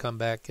it but come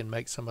back and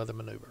make some other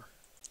maneuver.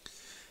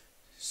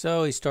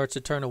 So he starts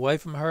to turn away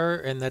from her,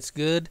 and that's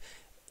good.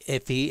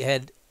 If he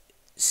had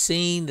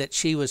seen that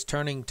she was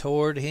turning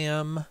toward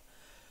him,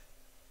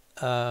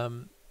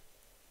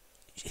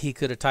 he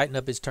could have tightened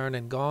up his turn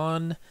and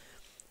gone.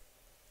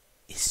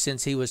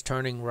 Since he was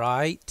turning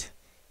right,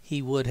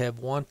 he would have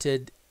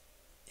wanted,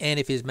 and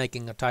if he's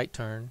making a tight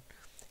turn,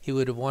 he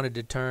would have wanted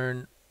to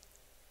turn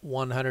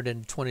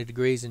 120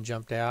 degrees and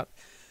jumped out.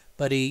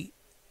 But he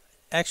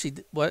actually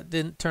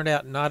didn't turn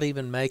out not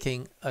even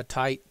making a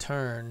tight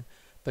turn,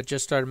 but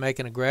just started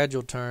making a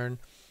gradual turn,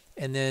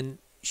 and then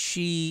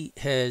she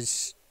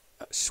has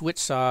switched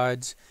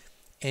sides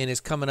and is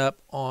coming up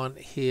on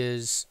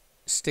his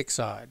stick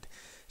side.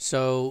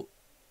 So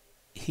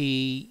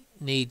he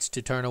needs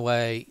to turn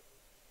away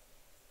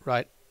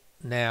right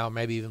now,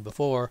 maybe even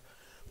before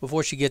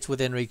she gets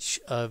within reach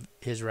of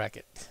his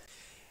racket.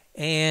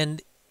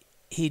 And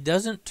he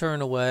doesn't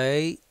turn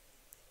away,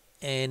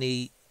 and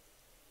he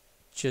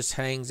just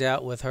hangs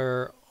out with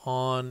her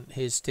on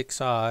his stick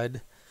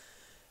side,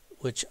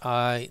 which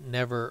I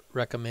never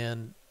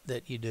recommend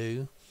that you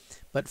do.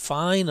 But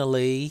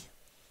finally,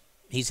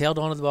 he's held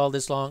on to the ball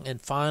this long, and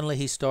finally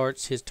he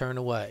starts his turn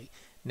away.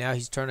 Now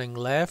he's turning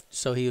left,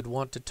 so he would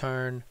want to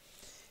turn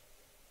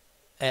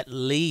at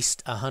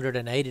least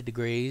 180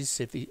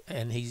 degrees,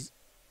 and he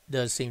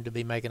does seem to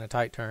be making a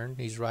tight turn.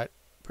 He's right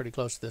pretty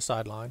close to the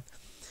sideline.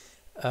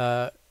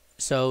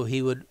 So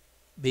he would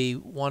be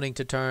wanting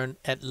to turn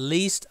at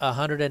least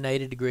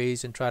 180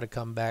 degrees and try to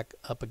come back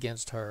up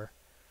against her.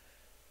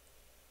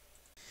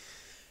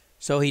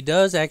 So he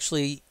does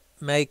actually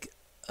make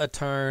a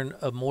turn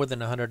of more than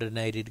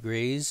 180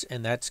 degrees,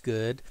 and that's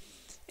good.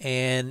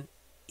 And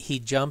he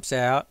jumps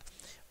out.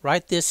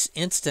 right this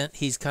instant,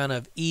 he's kind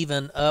of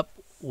even up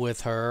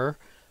with her,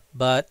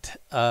 but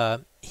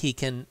he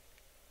can.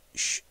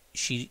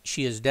 She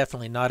is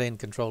definitely not in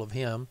control of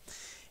him,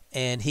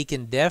 and he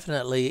can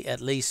definitely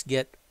at least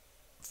get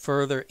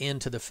further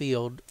into the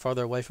field,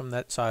 farther away from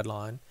that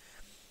sideline,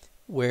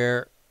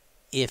 where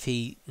if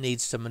he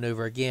needs to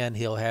maneuver again,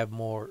 he'll have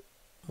more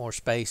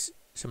space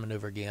to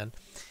maneuver again.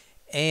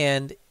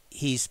 And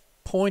he's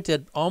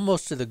pointed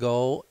almost to the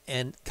goal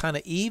and kind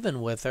of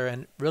even with her,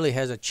 and really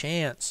has a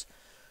chance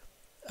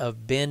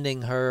of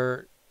bending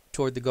her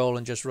toward the goal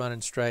and just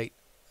running straight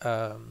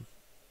to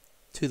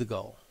the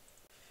goal.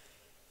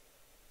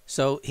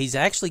 So he's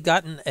actually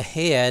gotten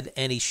ahead,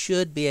 and he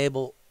should be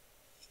able.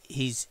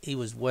 He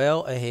was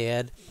well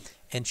ahead,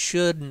 and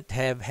shouldn't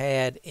have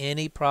had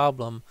any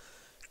problem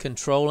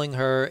controlling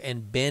her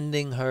and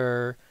bending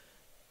her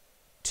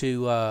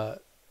to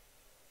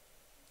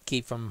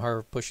keep from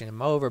her pushing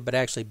him over, but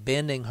actually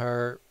bending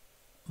her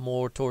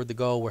more toward the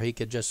goal where he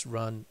could just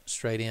run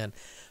straight in.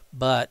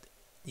 But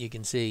you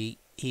can see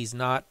he's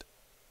not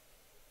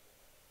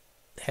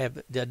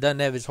doesn't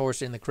have his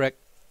horse in the correct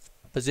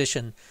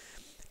position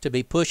to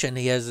be pushing.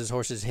 He has his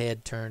horse's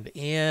head turned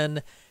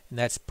in, and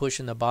that's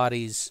pushing the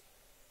body's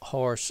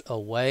horse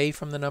away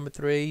from the number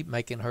 3,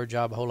 making her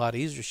job a whole lot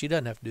easier. She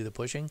doesn't have to do the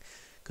pushing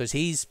because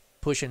he's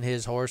pushing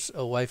his horse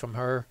away from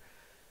her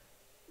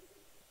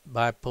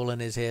by pulling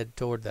his head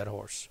toward that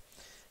horse.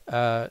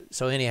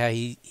 So anyhow,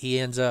 he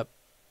ends up,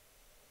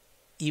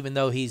 even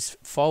though he's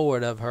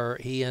forward of her,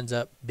 he ends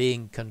up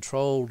being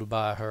controlled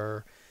by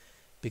her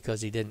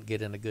because he didn't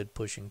get in a good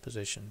pushing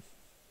position.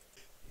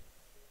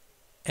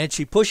 And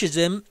she pushes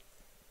him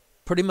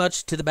pretty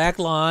much to the back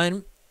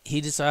line.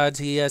 He decides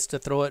he has to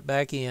throw it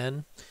back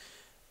in.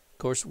 Of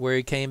course, where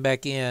he came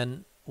back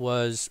in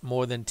was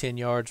more than 10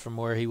 yards from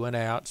where he went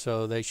out,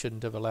 so they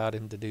shouldn't have allowed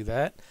him to do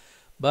that.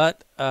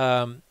 But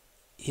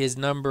his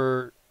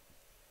number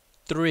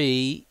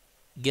 3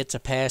 gets a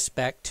pass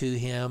back to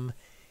him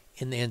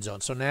in the end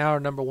zone. So now our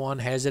number 1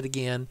 has it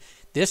again.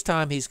 This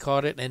time he's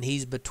caught it, and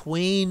he's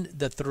between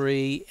the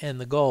 3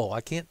 and the goal.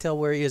 I can't tell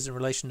where he is in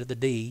relation to the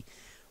D,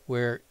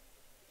 where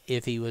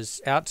if he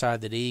was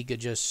outside the D, he could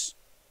just,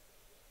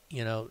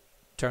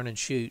 turn and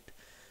shoot.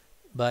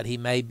 But he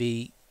may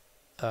be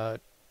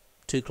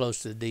too close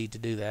to the D to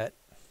do that.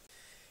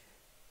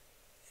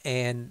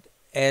 And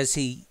as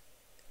he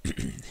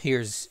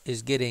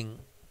is getting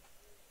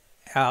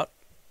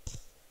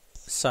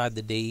outside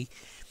the D,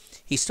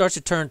 he starts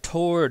to turn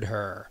toward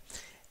her.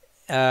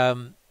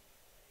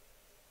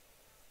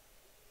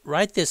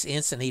 Right this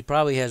instant, he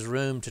probably has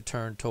room to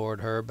turn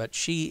toward her, but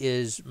she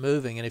is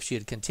moving, and if she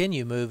had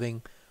continued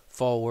moving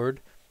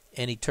forward,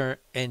 and he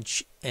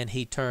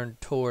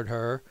turned toward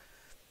her,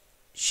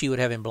 she would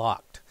have him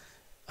blocked.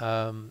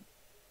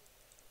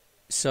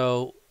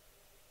 So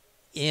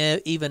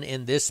even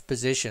in this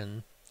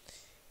position,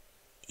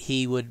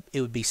 it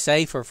would be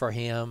safer for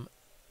him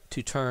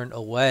to turn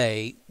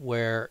away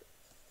where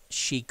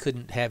she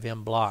couldn't have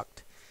him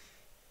blocked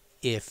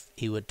if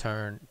he would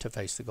turn to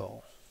face the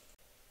goal.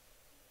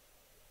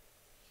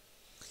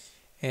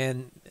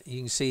 And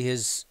you can see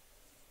his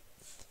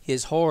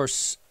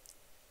horse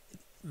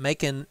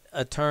making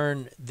a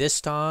turn this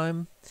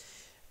time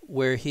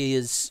where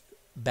his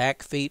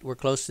back feet were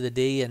close to the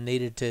D and he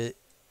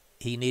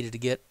needed to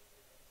get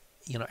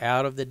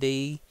out of the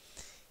D.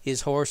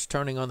 His horse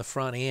turning on the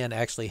front end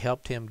actually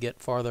helped him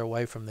get farther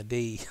away from the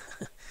D.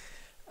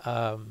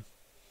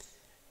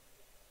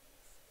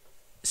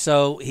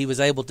 So he was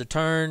able to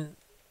turn,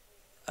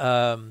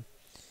 and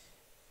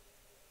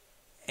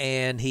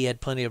he had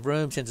plenty of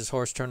room. Since his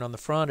horse turned on the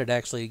front, it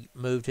actually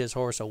moved his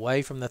horse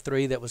away from the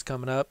 3 that was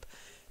coming up.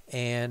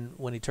 And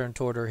when he turned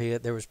toward her,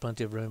 there was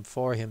plenty of room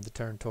for him to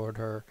turn toward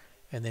her,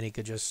 and then he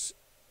could just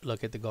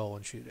look at the goal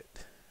and shoot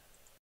it.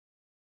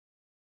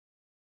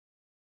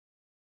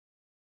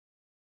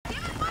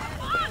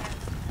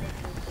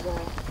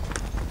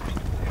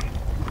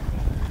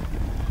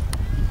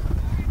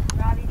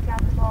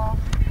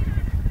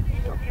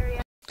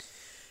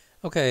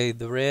 Okay,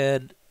 the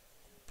red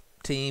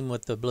team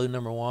with the blue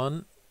number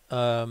 1.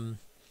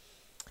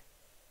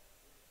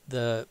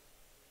 The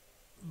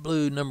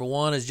blue number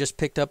 1 has just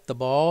picked up the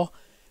ball,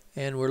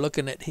 and we're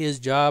looking at his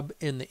job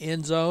in the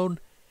end zone.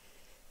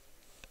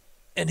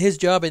 And his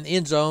job in the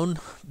end zone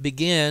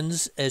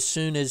begins as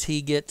soon as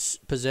he gets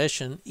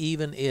possession,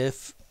 even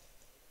if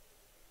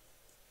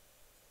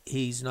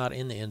he's not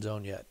in the end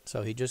zone yet.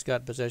 So he just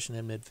got possession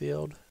in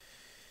midfield.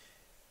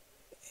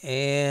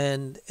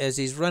 And as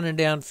he's running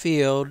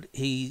downfield,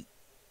 he,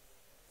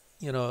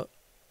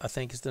 I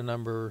think it's the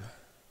number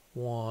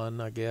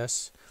 1, I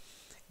guess,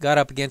 got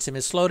up against him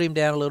and slowed him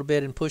down a little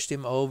bit and pushed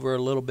him over a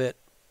little bit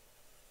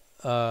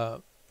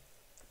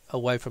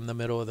away from the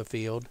middle of the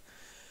field.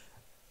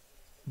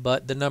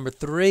 But the number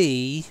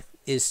 3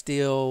 is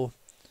still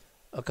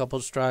a couple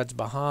of strides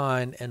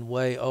behind and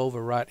way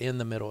over right in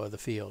the middle of the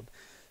field.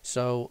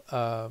 So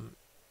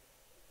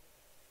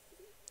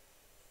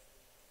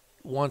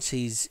once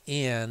he's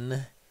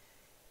in,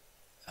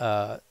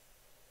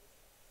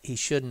 he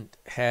shouldn't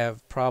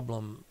have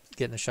problem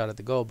getting a shot at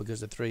the goal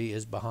because the 3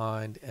 is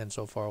behind and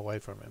so far away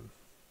from him.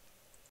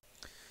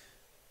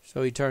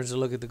 So he turns to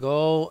look at the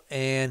goal,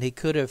 and he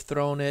could have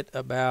thrown it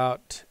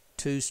about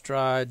 2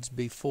 strides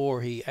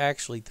before he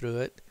actually threw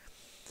it,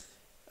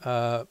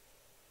 but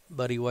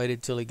he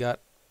waited till he got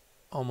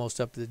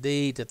almost up to the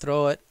D to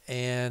throw it,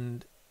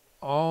 and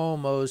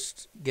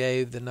almost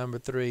gave the number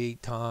 3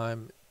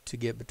 time to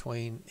get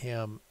between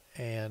him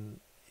and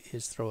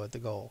his throw at the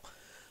goal.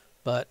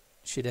 But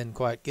she didn't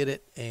quite get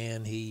it,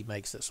 and he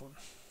makes this one.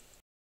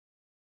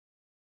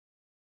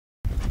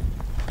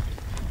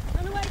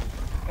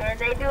 And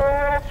they do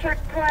a little trick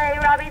play.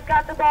 Robbie's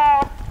got the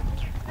ball.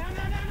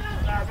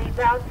 Robbie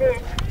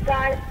bounces,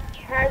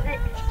 has it.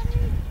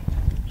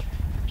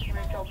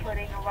 Mitchell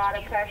putting a lot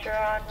of pressure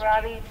on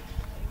Robbie.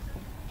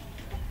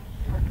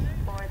 Looking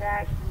for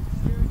that.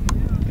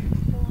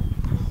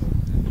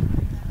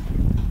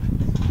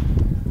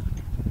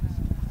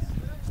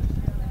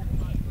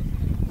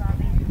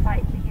 Robbie's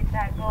fighting to get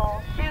that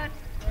goal. Shoots.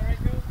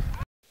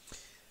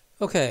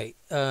 Okay,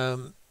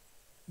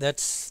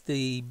 that's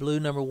the blue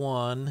number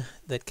 1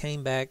 that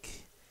came back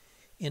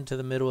into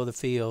the middle of the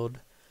field,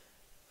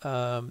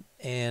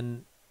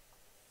 and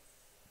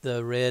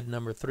the red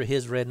number 3,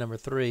 his red number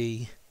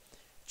 3,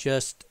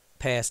 just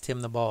passed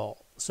him the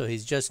ball. So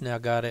he's just now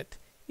got it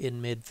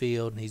in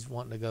midfield, and he's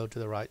wanting to go to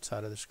the right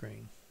side of the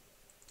screen.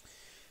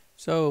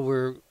 So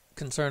we're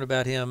concerned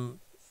about him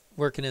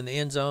working in the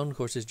end zone. Of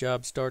course, his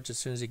job starts as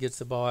soon as he gets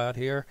the ball out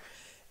here,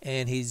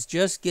 and he's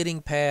just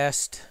getting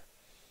past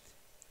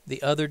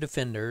the other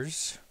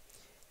defenders,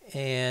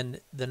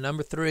 and the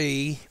number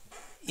 3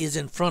 is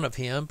in front of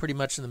him, pretty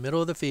much in the middle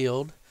of the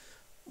field,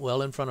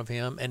 well in front of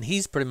him, and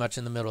he's pretty much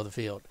in the middle of the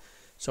field.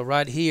 So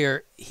right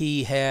here,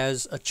 he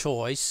has a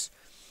choice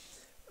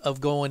of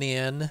going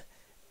in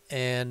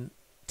and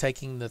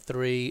taking the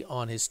 3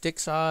 on his stick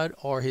side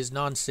or his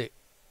non-stick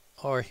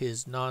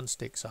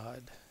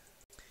side.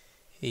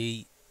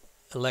 He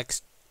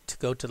elects to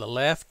go to the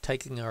left,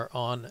 taking her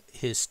on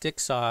his stick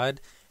side.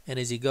 And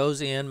as he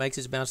goes in, makes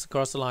his bounce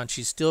across the line.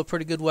 She's still a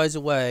pretty good ways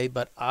away,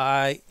 but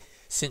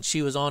since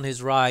she was on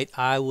his right,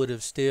 I would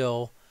have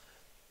still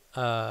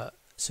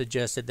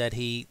suggested that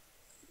he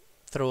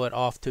throw it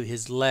off to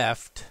his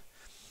left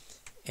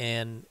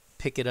and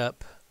pick it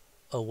up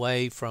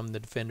away from the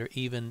defender,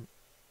 even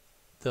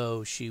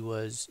if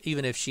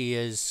she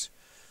is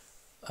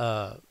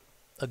a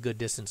good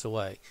distance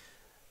away.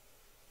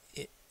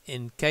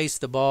 In case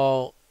the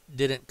ball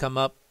didn't come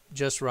up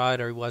just right,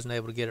 or he wasn't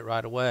able to get it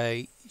right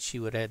away, she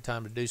would have had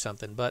time to do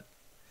something. But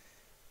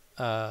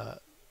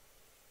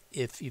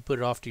if you put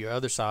it off to your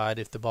other side,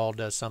 if the ball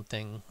does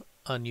something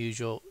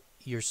unusual,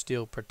 you're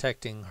still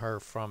protecting her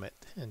from it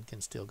and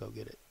can still go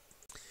get it.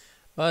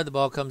 But the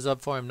ball comes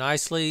up for him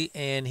nicely,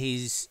 and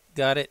he's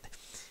got it,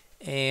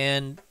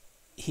 and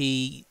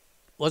he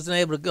wasn't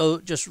able to go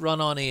just run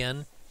on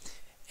in,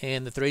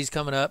 and the 3's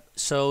coming up,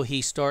 so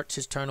he starts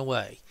his turn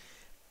away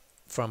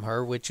from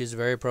her, which is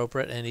very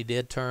appropriate, and he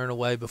did turn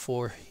away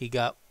before he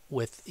got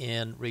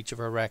within reach of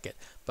her racket.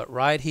 But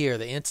right here,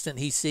 the instant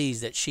he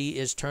sees that she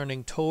is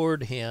turning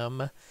toward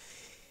him,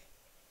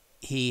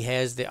 he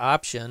has the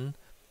option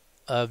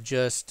of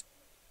just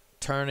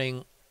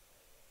turning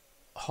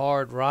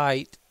hard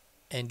right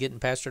and getting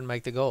past her and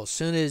make the goal. As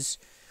soon as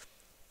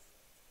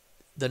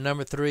the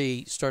number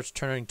 3 starts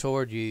turning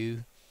toward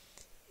you,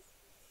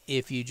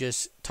 if you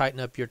just tighten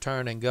up your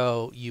turn and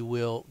go, you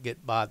will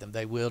get by them.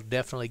 They will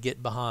definitely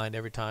get behind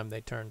every time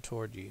they turn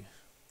toward you.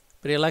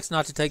 But he elects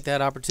not to take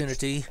that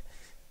opportunity.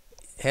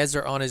 Has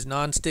her on his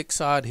non-stick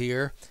side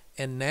here,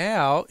 and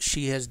now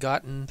she has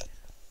gotten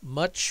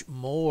much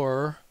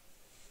more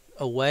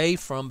away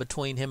from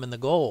between him and the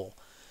goal.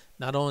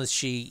 Not only is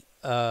she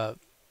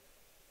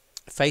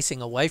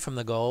facing away from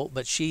the goal,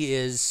 but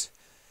she's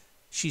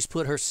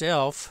put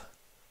herself,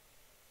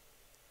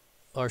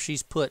 or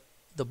she's put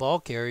the ball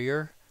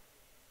carrier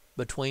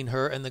between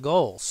her and the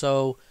goal.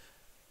 So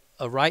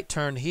a right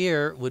turn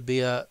here would be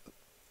a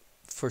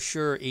for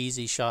sure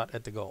easy shot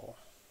at the goal.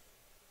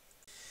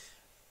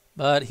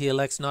 But he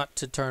elects not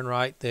to turn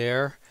right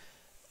there.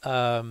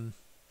 And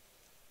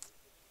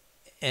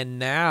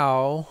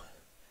now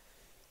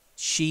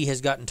she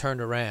has gotten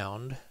turned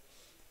around,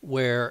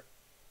 where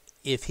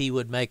if he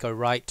would make a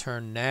right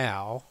turn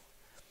now,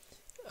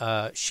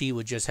 she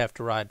would just have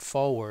to ride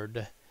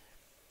forward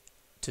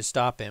to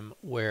stop him,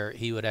 where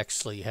he would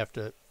actually have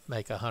to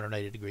make a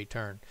 180-degree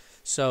turn.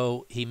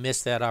 So he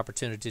missed that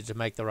opportunity to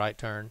make the right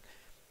turn,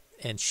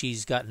 and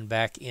she's gotten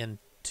back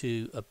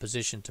into a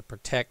position to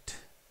protect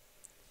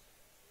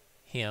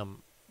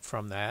him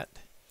from that.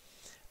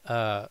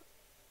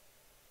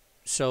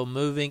 So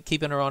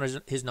keeping her on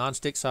his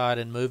non-stick side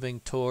and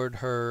moving toward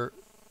her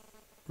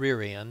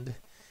rear end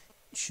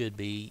should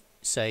be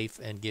safe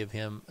and give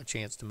him a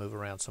chance to move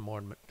around some more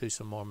and do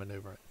some more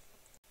maneuvering.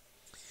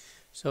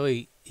 So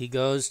he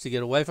goes to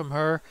get away from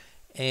her,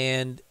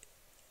 and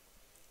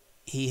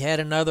he had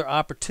another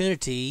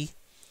opportunity,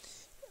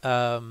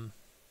 like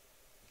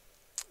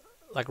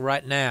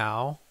right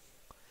now,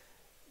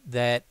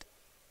 that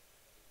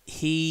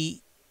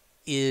he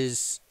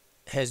is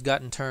has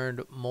gotten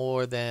turned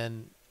more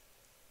than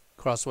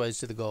crossways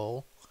to the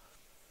goal.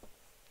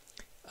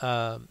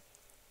 And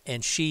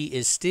she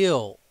is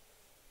still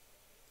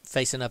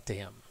facing up to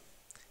him.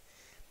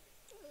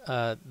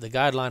 The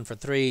guideline for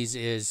threes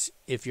is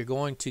if you're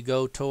going to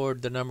go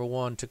toward the number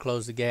one to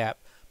close the gap,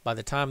 by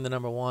the time the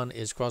number one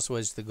is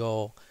crossways to the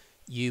goal,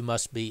 you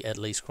must be at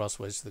least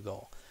crossways to the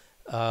goal.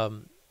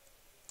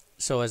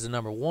 So as a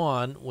number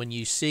one, when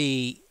you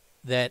see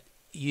that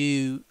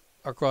you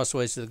are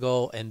crossways to the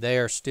goal and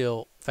they're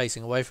still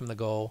facing away from the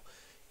goal,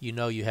 you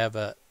know you have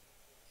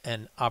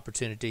an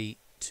opportunity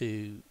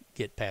to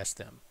get past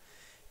them.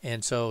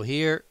 And so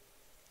here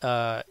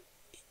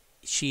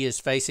she is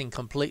facing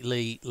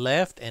completely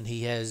left, and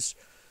he has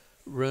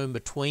room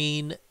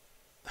between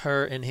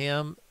her and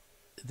him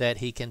that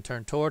he can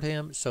turn toward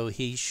him, so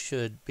he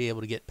should be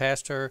able to get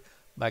past her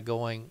by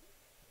going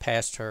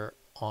past her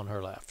on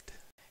her left.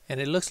 And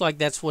it looks like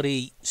that's what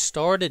he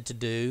started to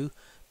do,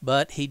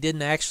 but he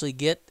didn't actually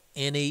get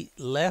any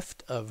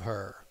left of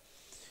her.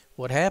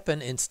 What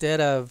happened, instead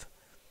of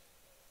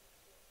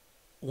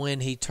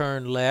when he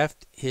turned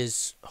left,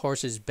 his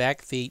horse's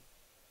back feet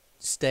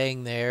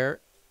staying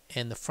there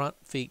and the front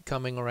feet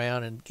coming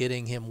around and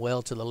getting him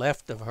well to the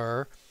left of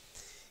her,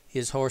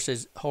 his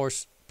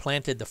horse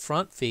planted the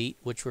front feet,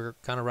 which were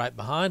kind of right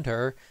behind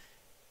her,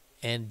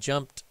 and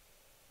jumped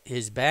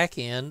his back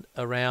end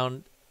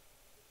around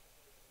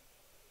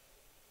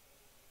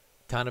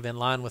kind of in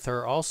line with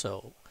her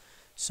also.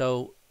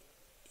 So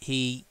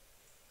he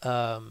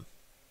had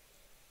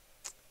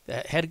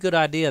a good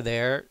idea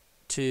there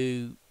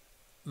to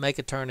make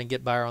a turn and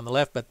get by her on the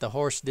left, but the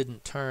horse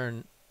didn't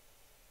turn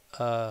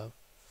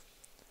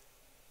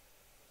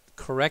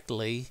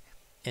correctly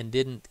and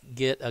didn't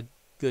get a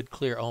good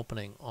clear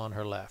opening on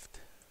her left.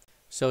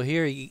 So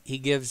here he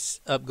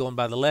gives up going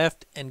by the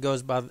left and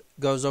goes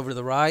over to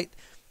the right.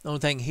 The only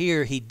thing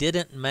here, he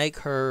didn't make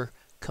her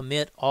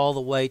commit all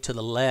the way to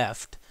the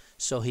left,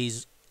 so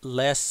he's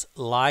less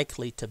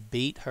likely to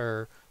beat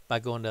her by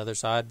going to the other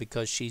side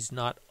because she's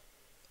not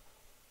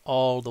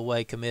all the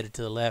way committed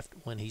to the left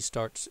when he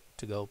starts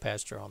to go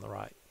past her on the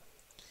right.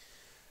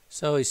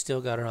 So he's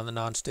still got her on the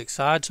non-stick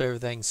side, so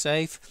everything's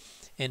safe.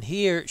 And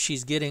here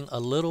she's getting a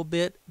little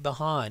bit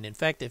behind. In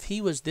fact, if he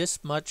was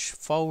this much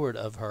forward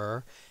of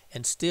her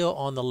and still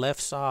on the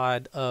left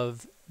side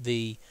of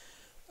the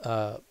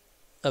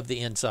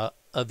end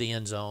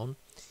zone,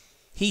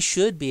 he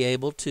should be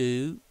able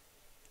to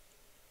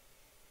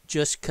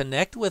just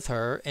connect with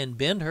her and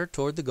bend her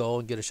toward the goal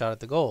and get a shot at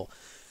the goal.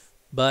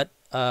 But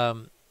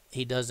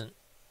he doesn't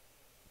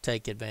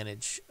take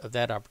advantage of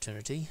that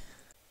opportunity.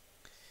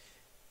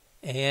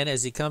 And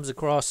as he comes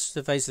across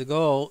the face of the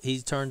goal,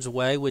 he turns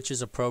away, which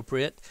is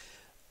appropriate.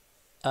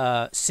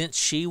 Since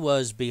she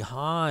was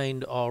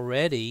behind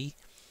already,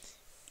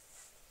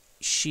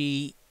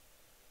 she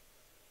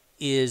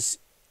is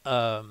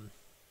in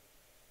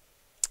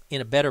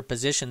a better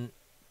position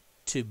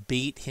to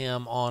beat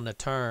him on a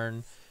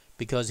turn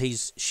because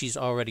she's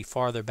already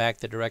farther back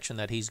the direction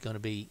that he's going to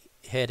be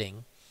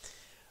heading.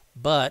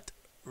 But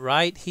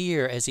right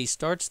here, as he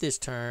starts this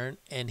turn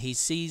and he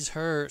sees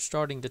her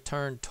starting to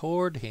turn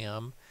toward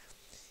him,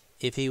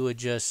 if he would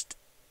just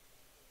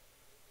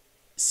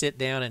sit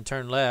down and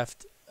turn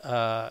left,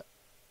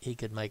 he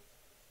could make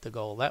the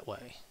goal that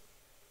way.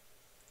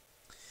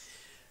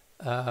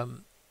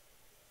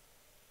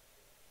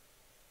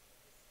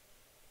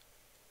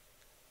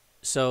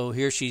 So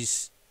here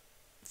she's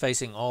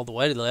facing all the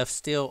way to the left.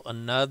 Still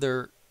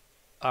another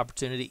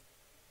opportunity.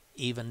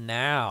 Even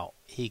now,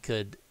 he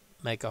could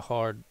make a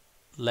hard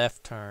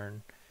left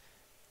turn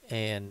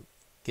and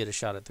get a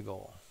shot at the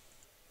goal.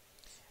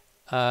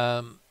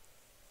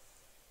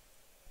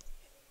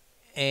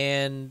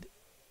 And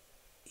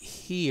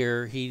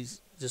here he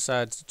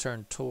decides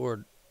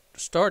to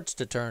starts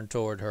to turn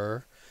toward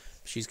her.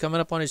 She's coming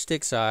up on his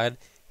stick side.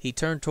 He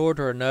turned toward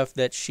her enough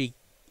that she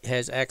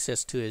has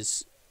access to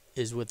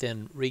is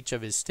within reach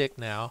of his stick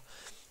now,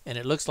 and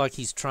it looks like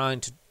he's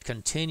trying to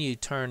continue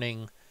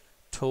turning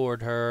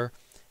toward her,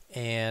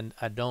 and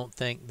I don't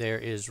think there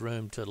is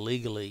room to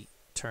legally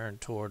turn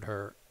toward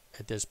her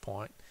at this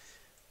point.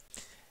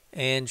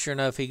 And sure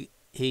enough, he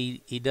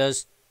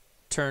does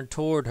turn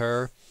toward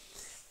her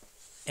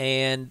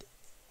and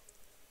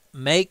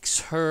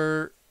makes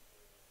her,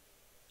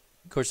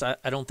 of course, I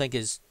don't think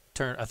his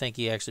turn, I think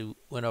he actually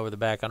went over the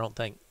back. I don't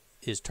think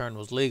his turn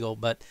was legal,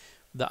 but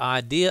the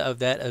idea of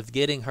that, of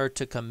getting her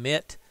to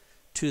commit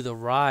to the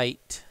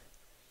right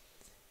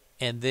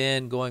and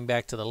then going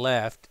back to the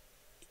left,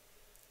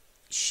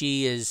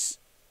 she is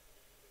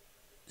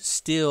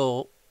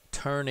still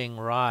turning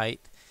right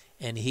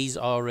and he's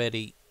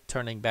already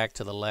turning back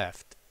to the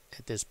left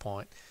at this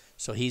point.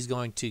 So he's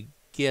going to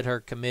get her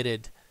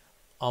committed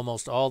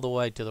almost all the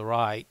way to the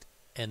right,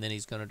 and then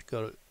he's going to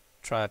go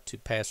try to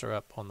pass her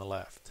up on the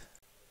left.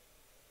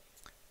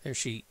 There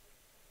she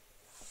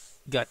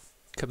got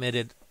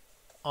committed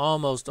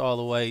almost all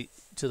the way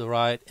to the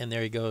right, and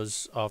there he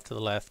goes off to the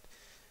left,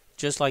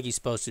 just like he's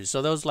supposed to.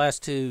 So those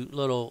last two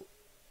little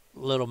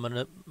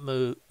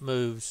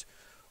moves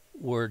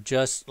were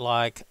just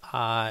like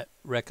I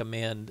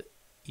recommend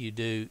you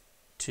do,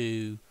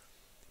 to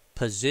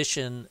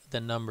position the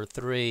number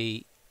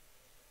 3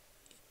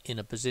 in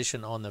a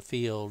position on the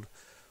field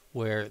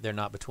where they're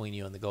not between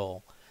you and the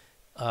goal.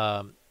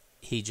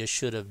 He just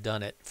should have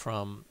done it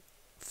from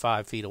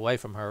 5 feet away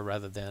from her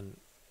rather than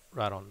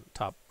right on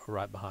top or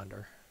right behind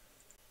her.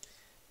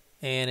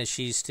 And as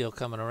she's still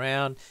coming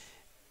around,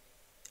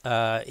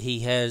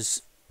 he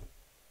has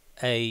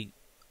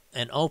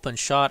an open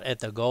shot at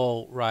the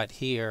goal right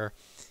here,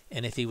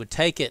 and if he would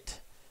take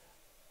it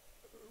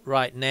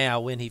right now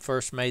when he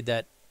first made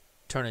that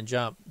turn and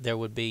jump, there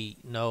would be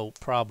no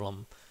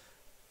problem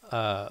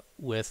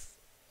with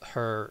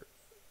her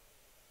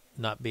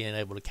not being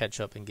able to catch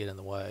up and get in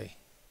the way.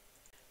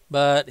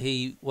 But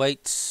he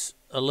waits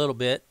a little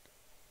bit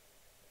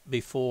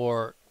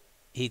before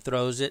he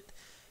throws it,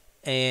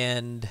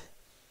 and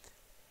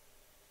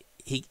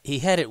he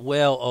had it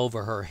well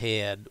over her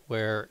head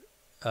where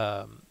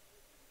I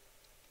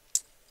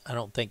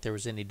don't think there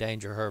was any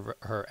danger of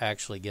her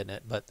actually getting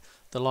it. But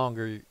the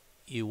longer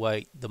you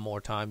wait, the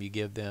more time you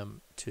give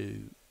them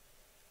to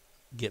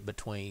get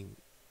between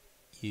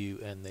you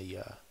and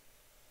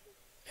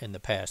the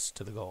pass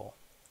to the goal.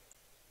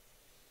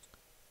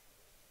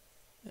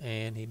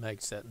 And he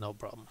makes that no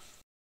problem.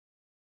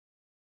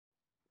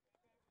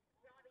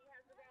 Robbie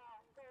has the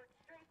ball, going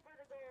straight for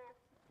the goal.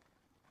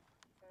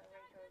 So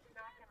Rachel's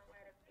not going to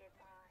let him get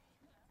by.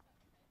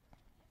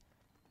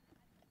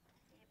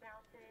 He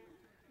bounces.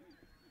 He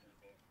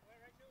missed.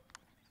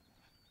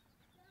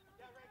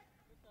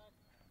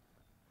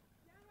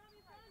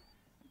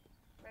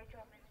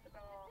 Rachel missed the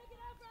ball. Pick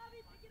it up,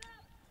 Robbie. Pick it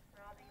up.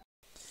 Robbie.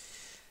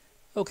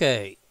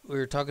 Okay, we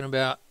were talking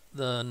about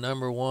the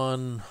number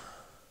 1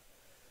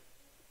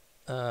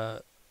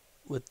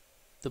 with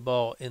the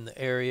ball in the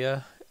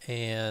area,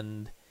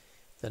 and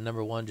the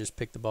number 1 just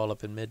picked the ball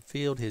up in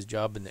midfield. His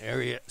job in the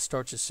area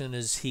starts as soon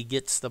as he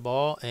gets the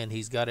ball, and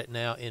he's got it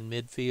now in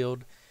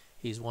midfield.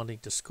 He's wanting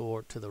to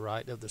score to the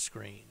right of the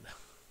screen.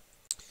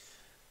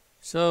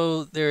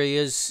 So there he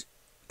is,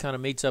 kind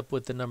of meets up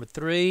with the number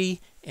 3,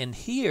 and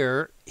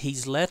here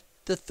he's let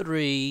the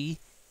 3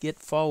 get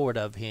forward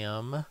of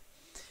him,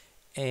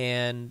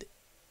 and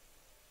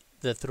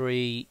the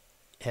 3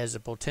 has a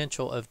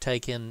potential of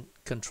taking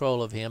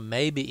control of him,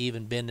 maybe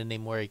even bending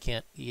him where he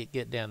can't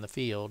get down the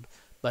field,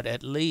 but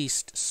at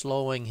least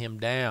slowing him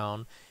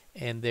down,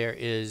 and there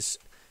is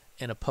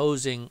an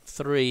opposing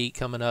 3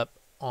 coming up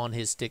on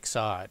his stick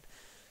side.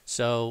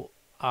 So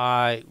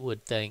I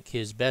would think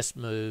his best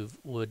move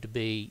would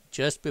be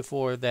just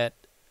before that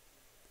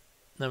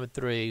number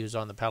 3, who's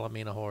on the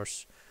Palomino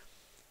horse,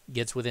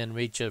 gets within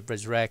reach of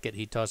his racket,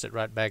 he tosses it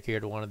right back here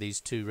to one of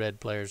these 2 red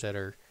players that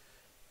are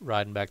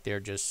riding back there,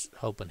 just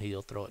hoping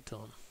he'll throw it to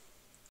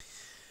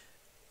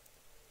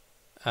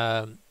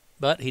him.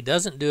 But he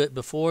doesn't do it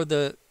before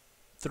the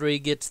 3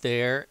 gets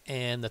there,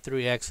 and the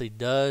 3 actually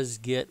does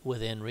get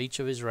within reach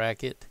of his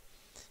racket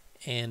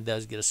and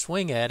does get a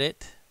swing at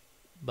it,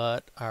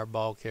 but our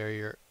ball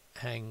carrier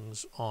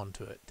hangs on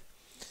to it.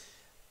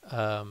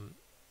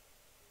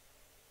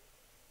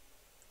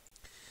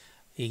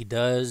 He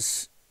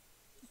does,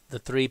 the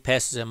 3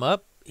 passes him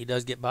up, he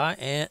does get by,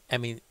 and I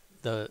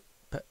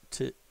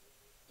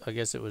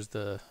guess that was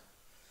the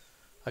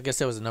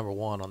number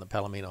 1 on the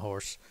Palomino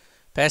horse.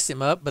 Passed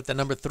him up, but the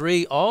number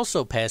 3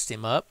 also passed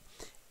him up,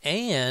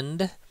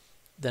 and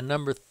the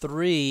number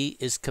 3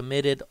 is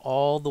committed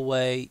all the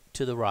way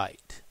to the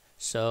right.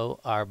 So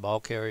our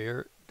ball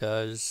carrier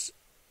does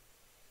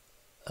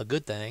a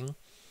good thing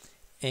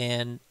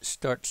and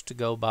starts to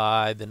go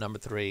by the number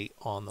 3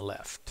 on the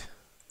left.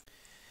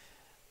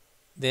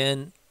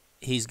 Then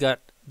he's got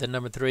the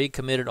number 3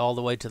 committed all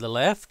the way to the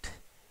left,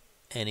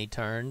 and he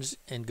turns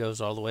and goes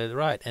all the way to the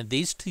right. And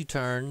these 2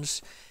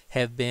 turns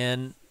have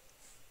been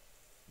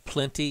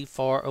plenty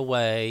far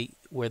away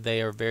where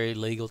they are very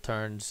legal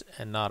turns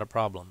and not a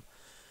problem.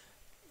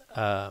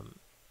 But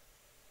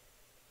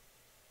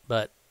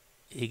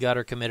he got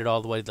her committed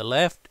all the way to the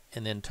left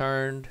and then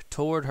turned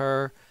toward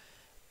her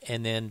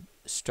and then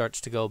starts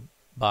to go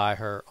by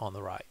her on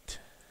the right.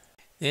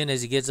 Then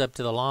as he gets up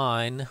to the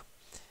line,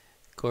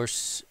 of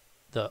course,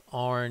 the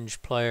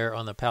orange player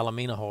on the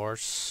Palomino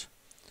horse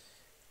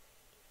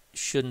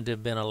shouldn't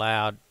have been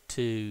allowed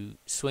to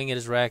swing at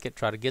his racket,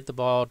 try to get the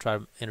ball, try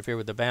to interfere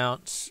with the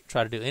bounce,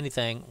 try to do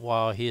anything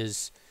while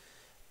his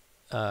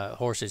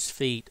horse's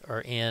feet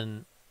are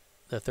in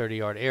the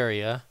 30-yard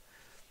area.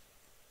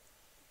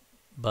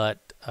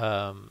 But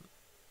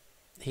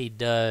he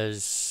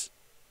does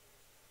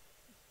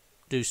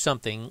do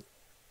something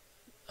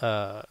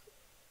to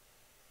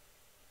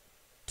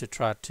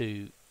try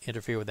to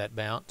interfere with that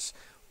bounce,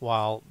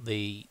 while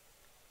the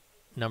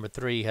number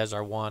 3 has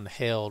our 1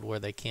 held where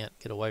they can't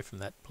get away from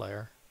that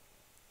player.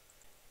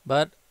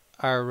 But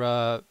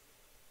our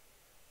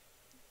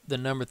the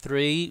number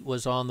 3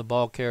 was on the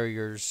ball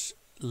carrier's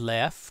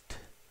left,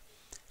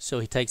 so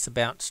he takes the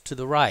bounce to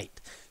the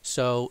right.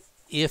 So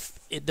if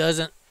it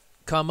doesn't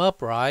come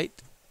up right,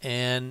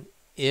 and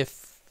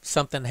if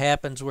something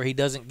happens where he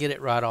doesn't get it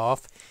right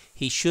off,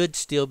 he should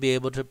still be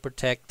able to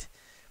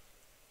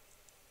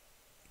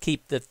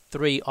keep the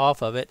 3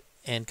 off of it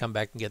and come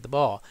back and get the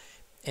ball.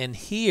 And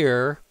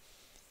here,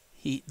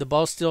 the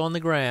ball's still on the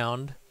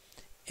ground,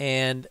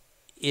 and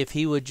if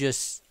he would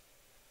just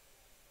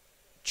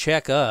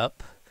check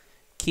up,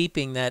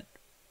 keeping that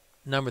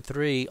number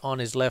 3 on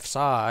his left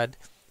side,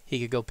 he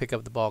could go pick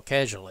up the ball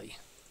casually.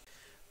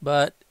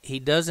 But he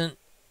doesn't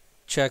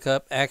check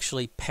up,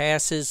 actually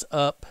passes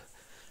up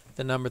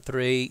the number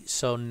 3,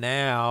 so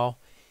now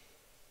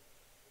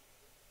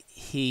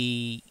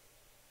he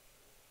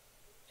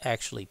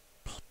actually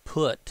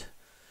put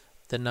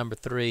the number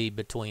 3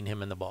 between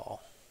him and the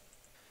ball.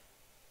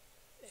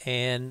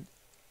 And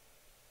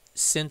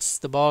since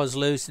the ball is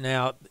loose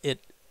now,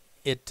 it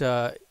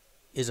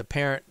is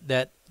apparent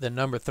that the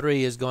number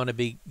 3 is going to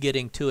be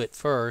getting to it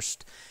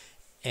first,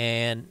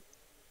 and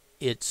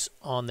it's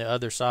on the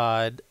other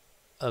side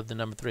of the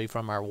number 3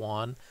 from our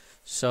 1.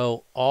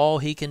 So all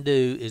he can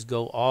do is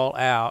go all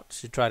out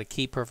to try to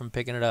keep her from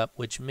picking it up,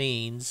 which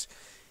means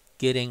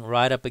getting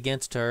right up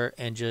against her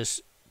and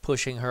just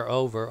pushing her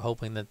over,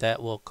 hoping that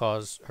that will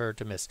cause her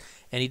to miss.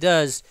 And he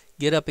does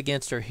get up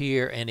against her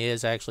here and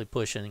is actually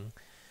pushing.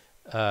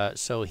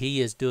 So he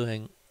is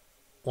doing,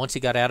 once he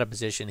got out of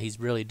position, he's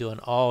really doing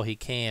all he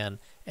can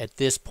at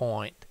this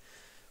point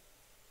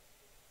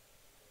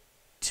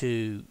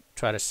to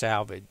try to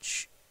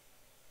salvage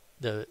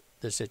the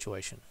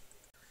situation.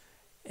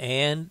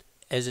 And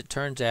as it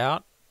turns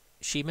out,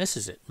 she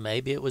misses it.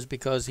 Maybe it was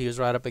because he was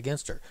right up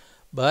against her.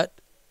 But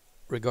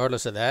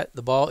regardless of that,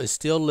 the ball is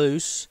still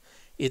loose.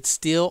 It's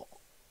still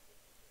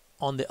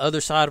on the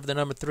other side of the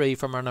number 3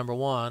 from our number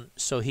 1,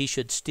 so he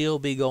should still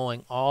be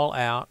going all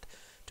out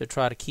to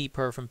try to keep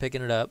her from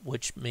picking it up,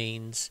 which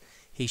means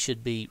he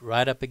should be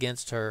right up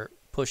against her,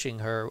 pushing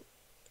her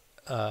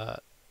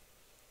to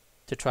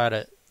try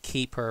to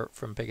keep her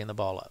from picking the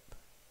ball up.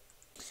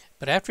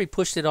 But after he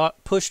pushed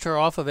her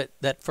off of it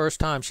that first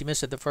time, she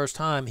missed it the first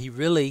time, he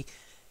really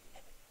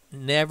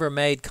never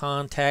made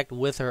contact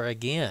with her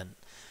again.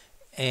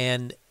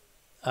 And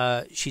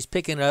she's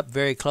picking it up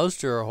very close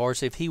to her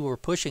horse. If he were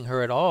pushing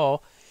her at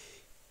all,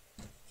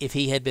 if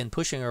he had been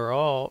pushing her at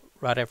all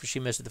right after she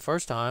missed it the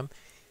first time,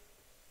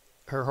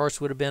 her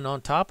horse would have been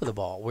on top of the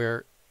ball,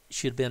 where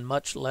she'd have been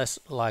much less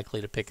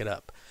likely to pick it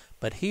up.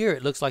 But here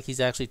it looks like he's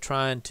actually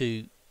trying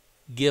to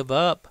give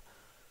up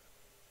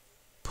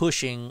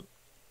pushing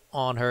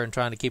on her and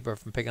trying to keep her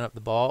from picking up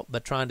the ball,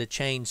 but trying to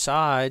change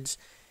sides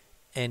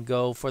and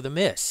go for the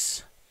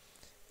miss,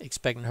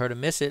 expecting her to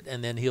miss it,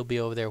 and then he'll be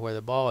over there where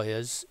the ball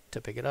is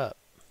to pick it up.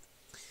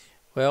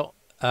 Well,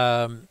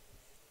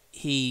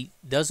 he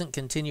doesn't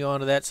continue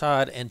onto that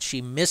side, and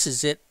she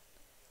misses it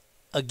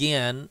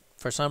again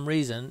for some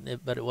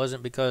reason, but it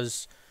wasn't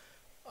because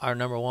our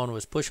number 1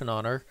 was pushing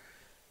on her,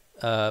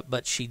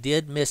 but she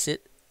did miss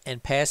it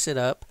and pass it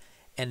up,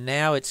 and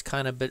now it's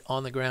kind of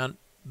on the ground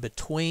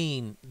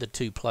between the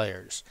 2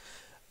 players.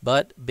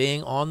 But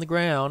being on the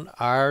ground,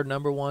 our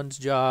number 1's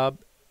job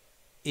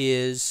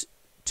is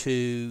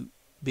to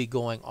be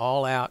going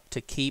all out to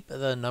keep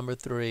the number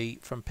 3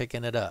 from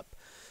picking it up.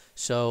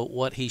 So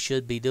what he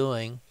should be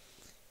doing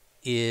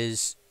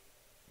is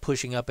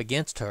pushing up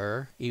against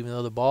her, even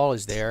though the ball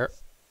is there,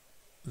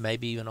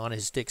 maybe even on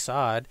his stick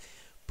side,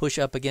 push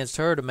up against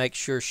her to make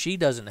sure she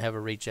doesn't have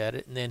a reach at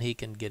it, and then he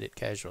can get it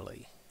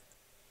casually.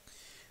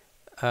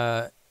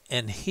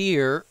 And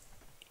here,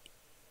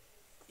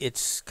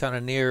 it's kind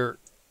of near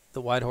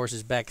the white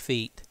horse's back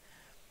feet,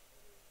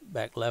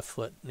 back left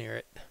foot near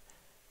it.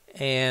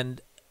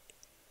 And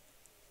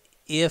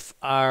if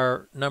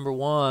our number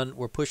 1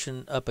 were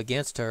pushing up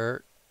against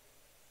her,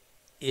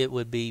 it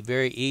would be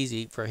very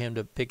easy for him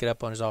to pick it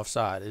up on his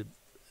offside.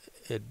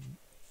 It'd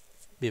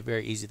be a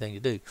very easy thing to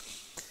do.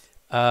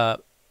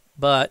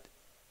 But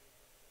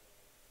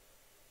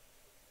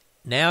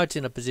now it's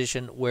in a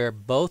position where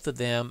both of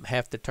them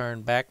have to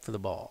turn back for the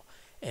ball.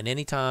 And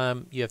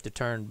anytime you have to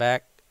turn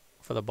back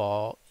for the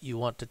ball, you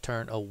want to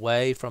turn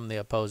away from the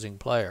opposing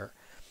player,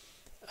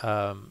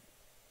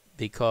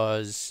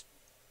 because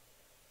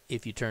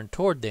if you turn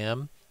toward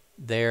them,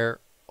 their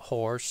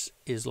horse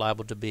is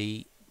liable to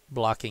be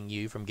blocking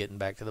you from getting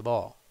back to the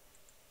ball.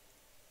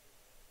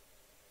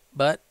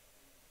 But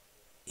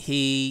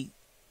he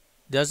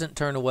doesn't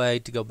turn away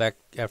to go back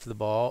after the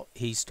ball.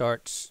 He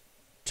starts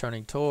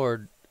turning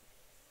toward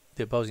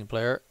the opposing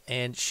player,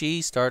 and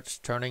she starts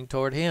turning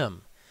toward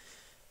him.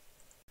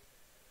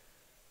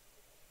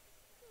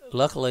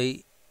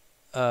 Luckily,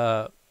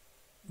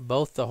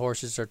 both the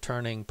horses are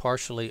turning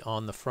partially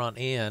on the front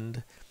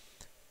end,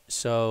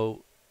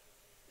 so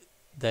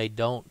they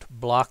don't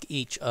block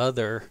each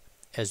other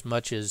as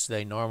much as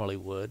they normally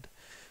would.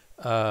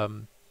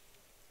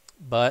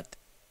 But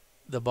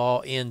the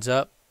ball ends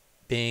up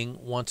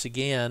being once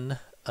again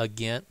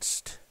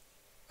against,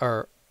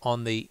 or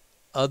on the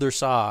other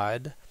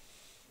side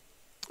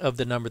of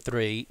the number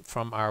 3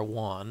 from our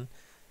 1.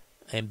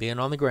 And being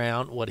on the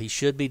ground, what he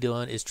should be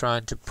doing is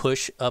trying to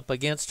push up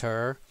against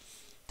her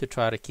to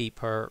try to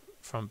keep her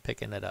from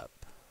picking it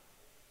up.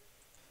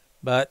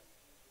 But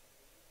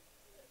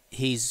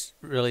he's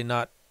really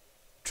not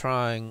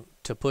trying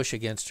to push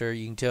against her.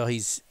 You can tell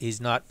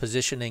he's not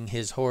positioning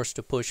his horse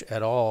to push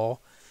at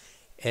all.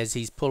 As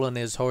he's pulling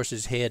his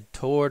horse's head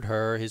toward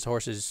her, his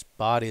horse's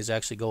body is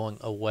actually going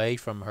away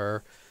from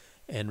her,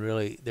 and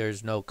really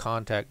there's no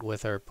contact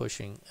with her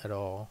pushing at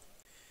all.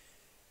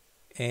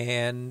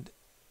 And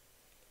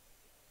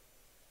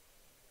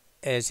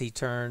as he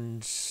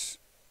turns,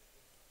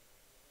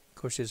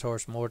 of course, his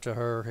horse more to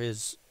her,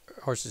 his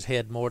horse's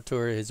head more to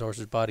her, his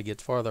horse's body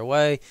gets farther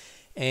away,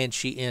 and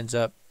she ends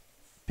up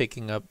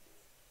picking up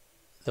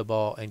the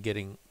ball and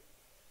getting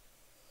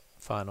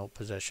final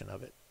possession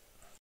of it.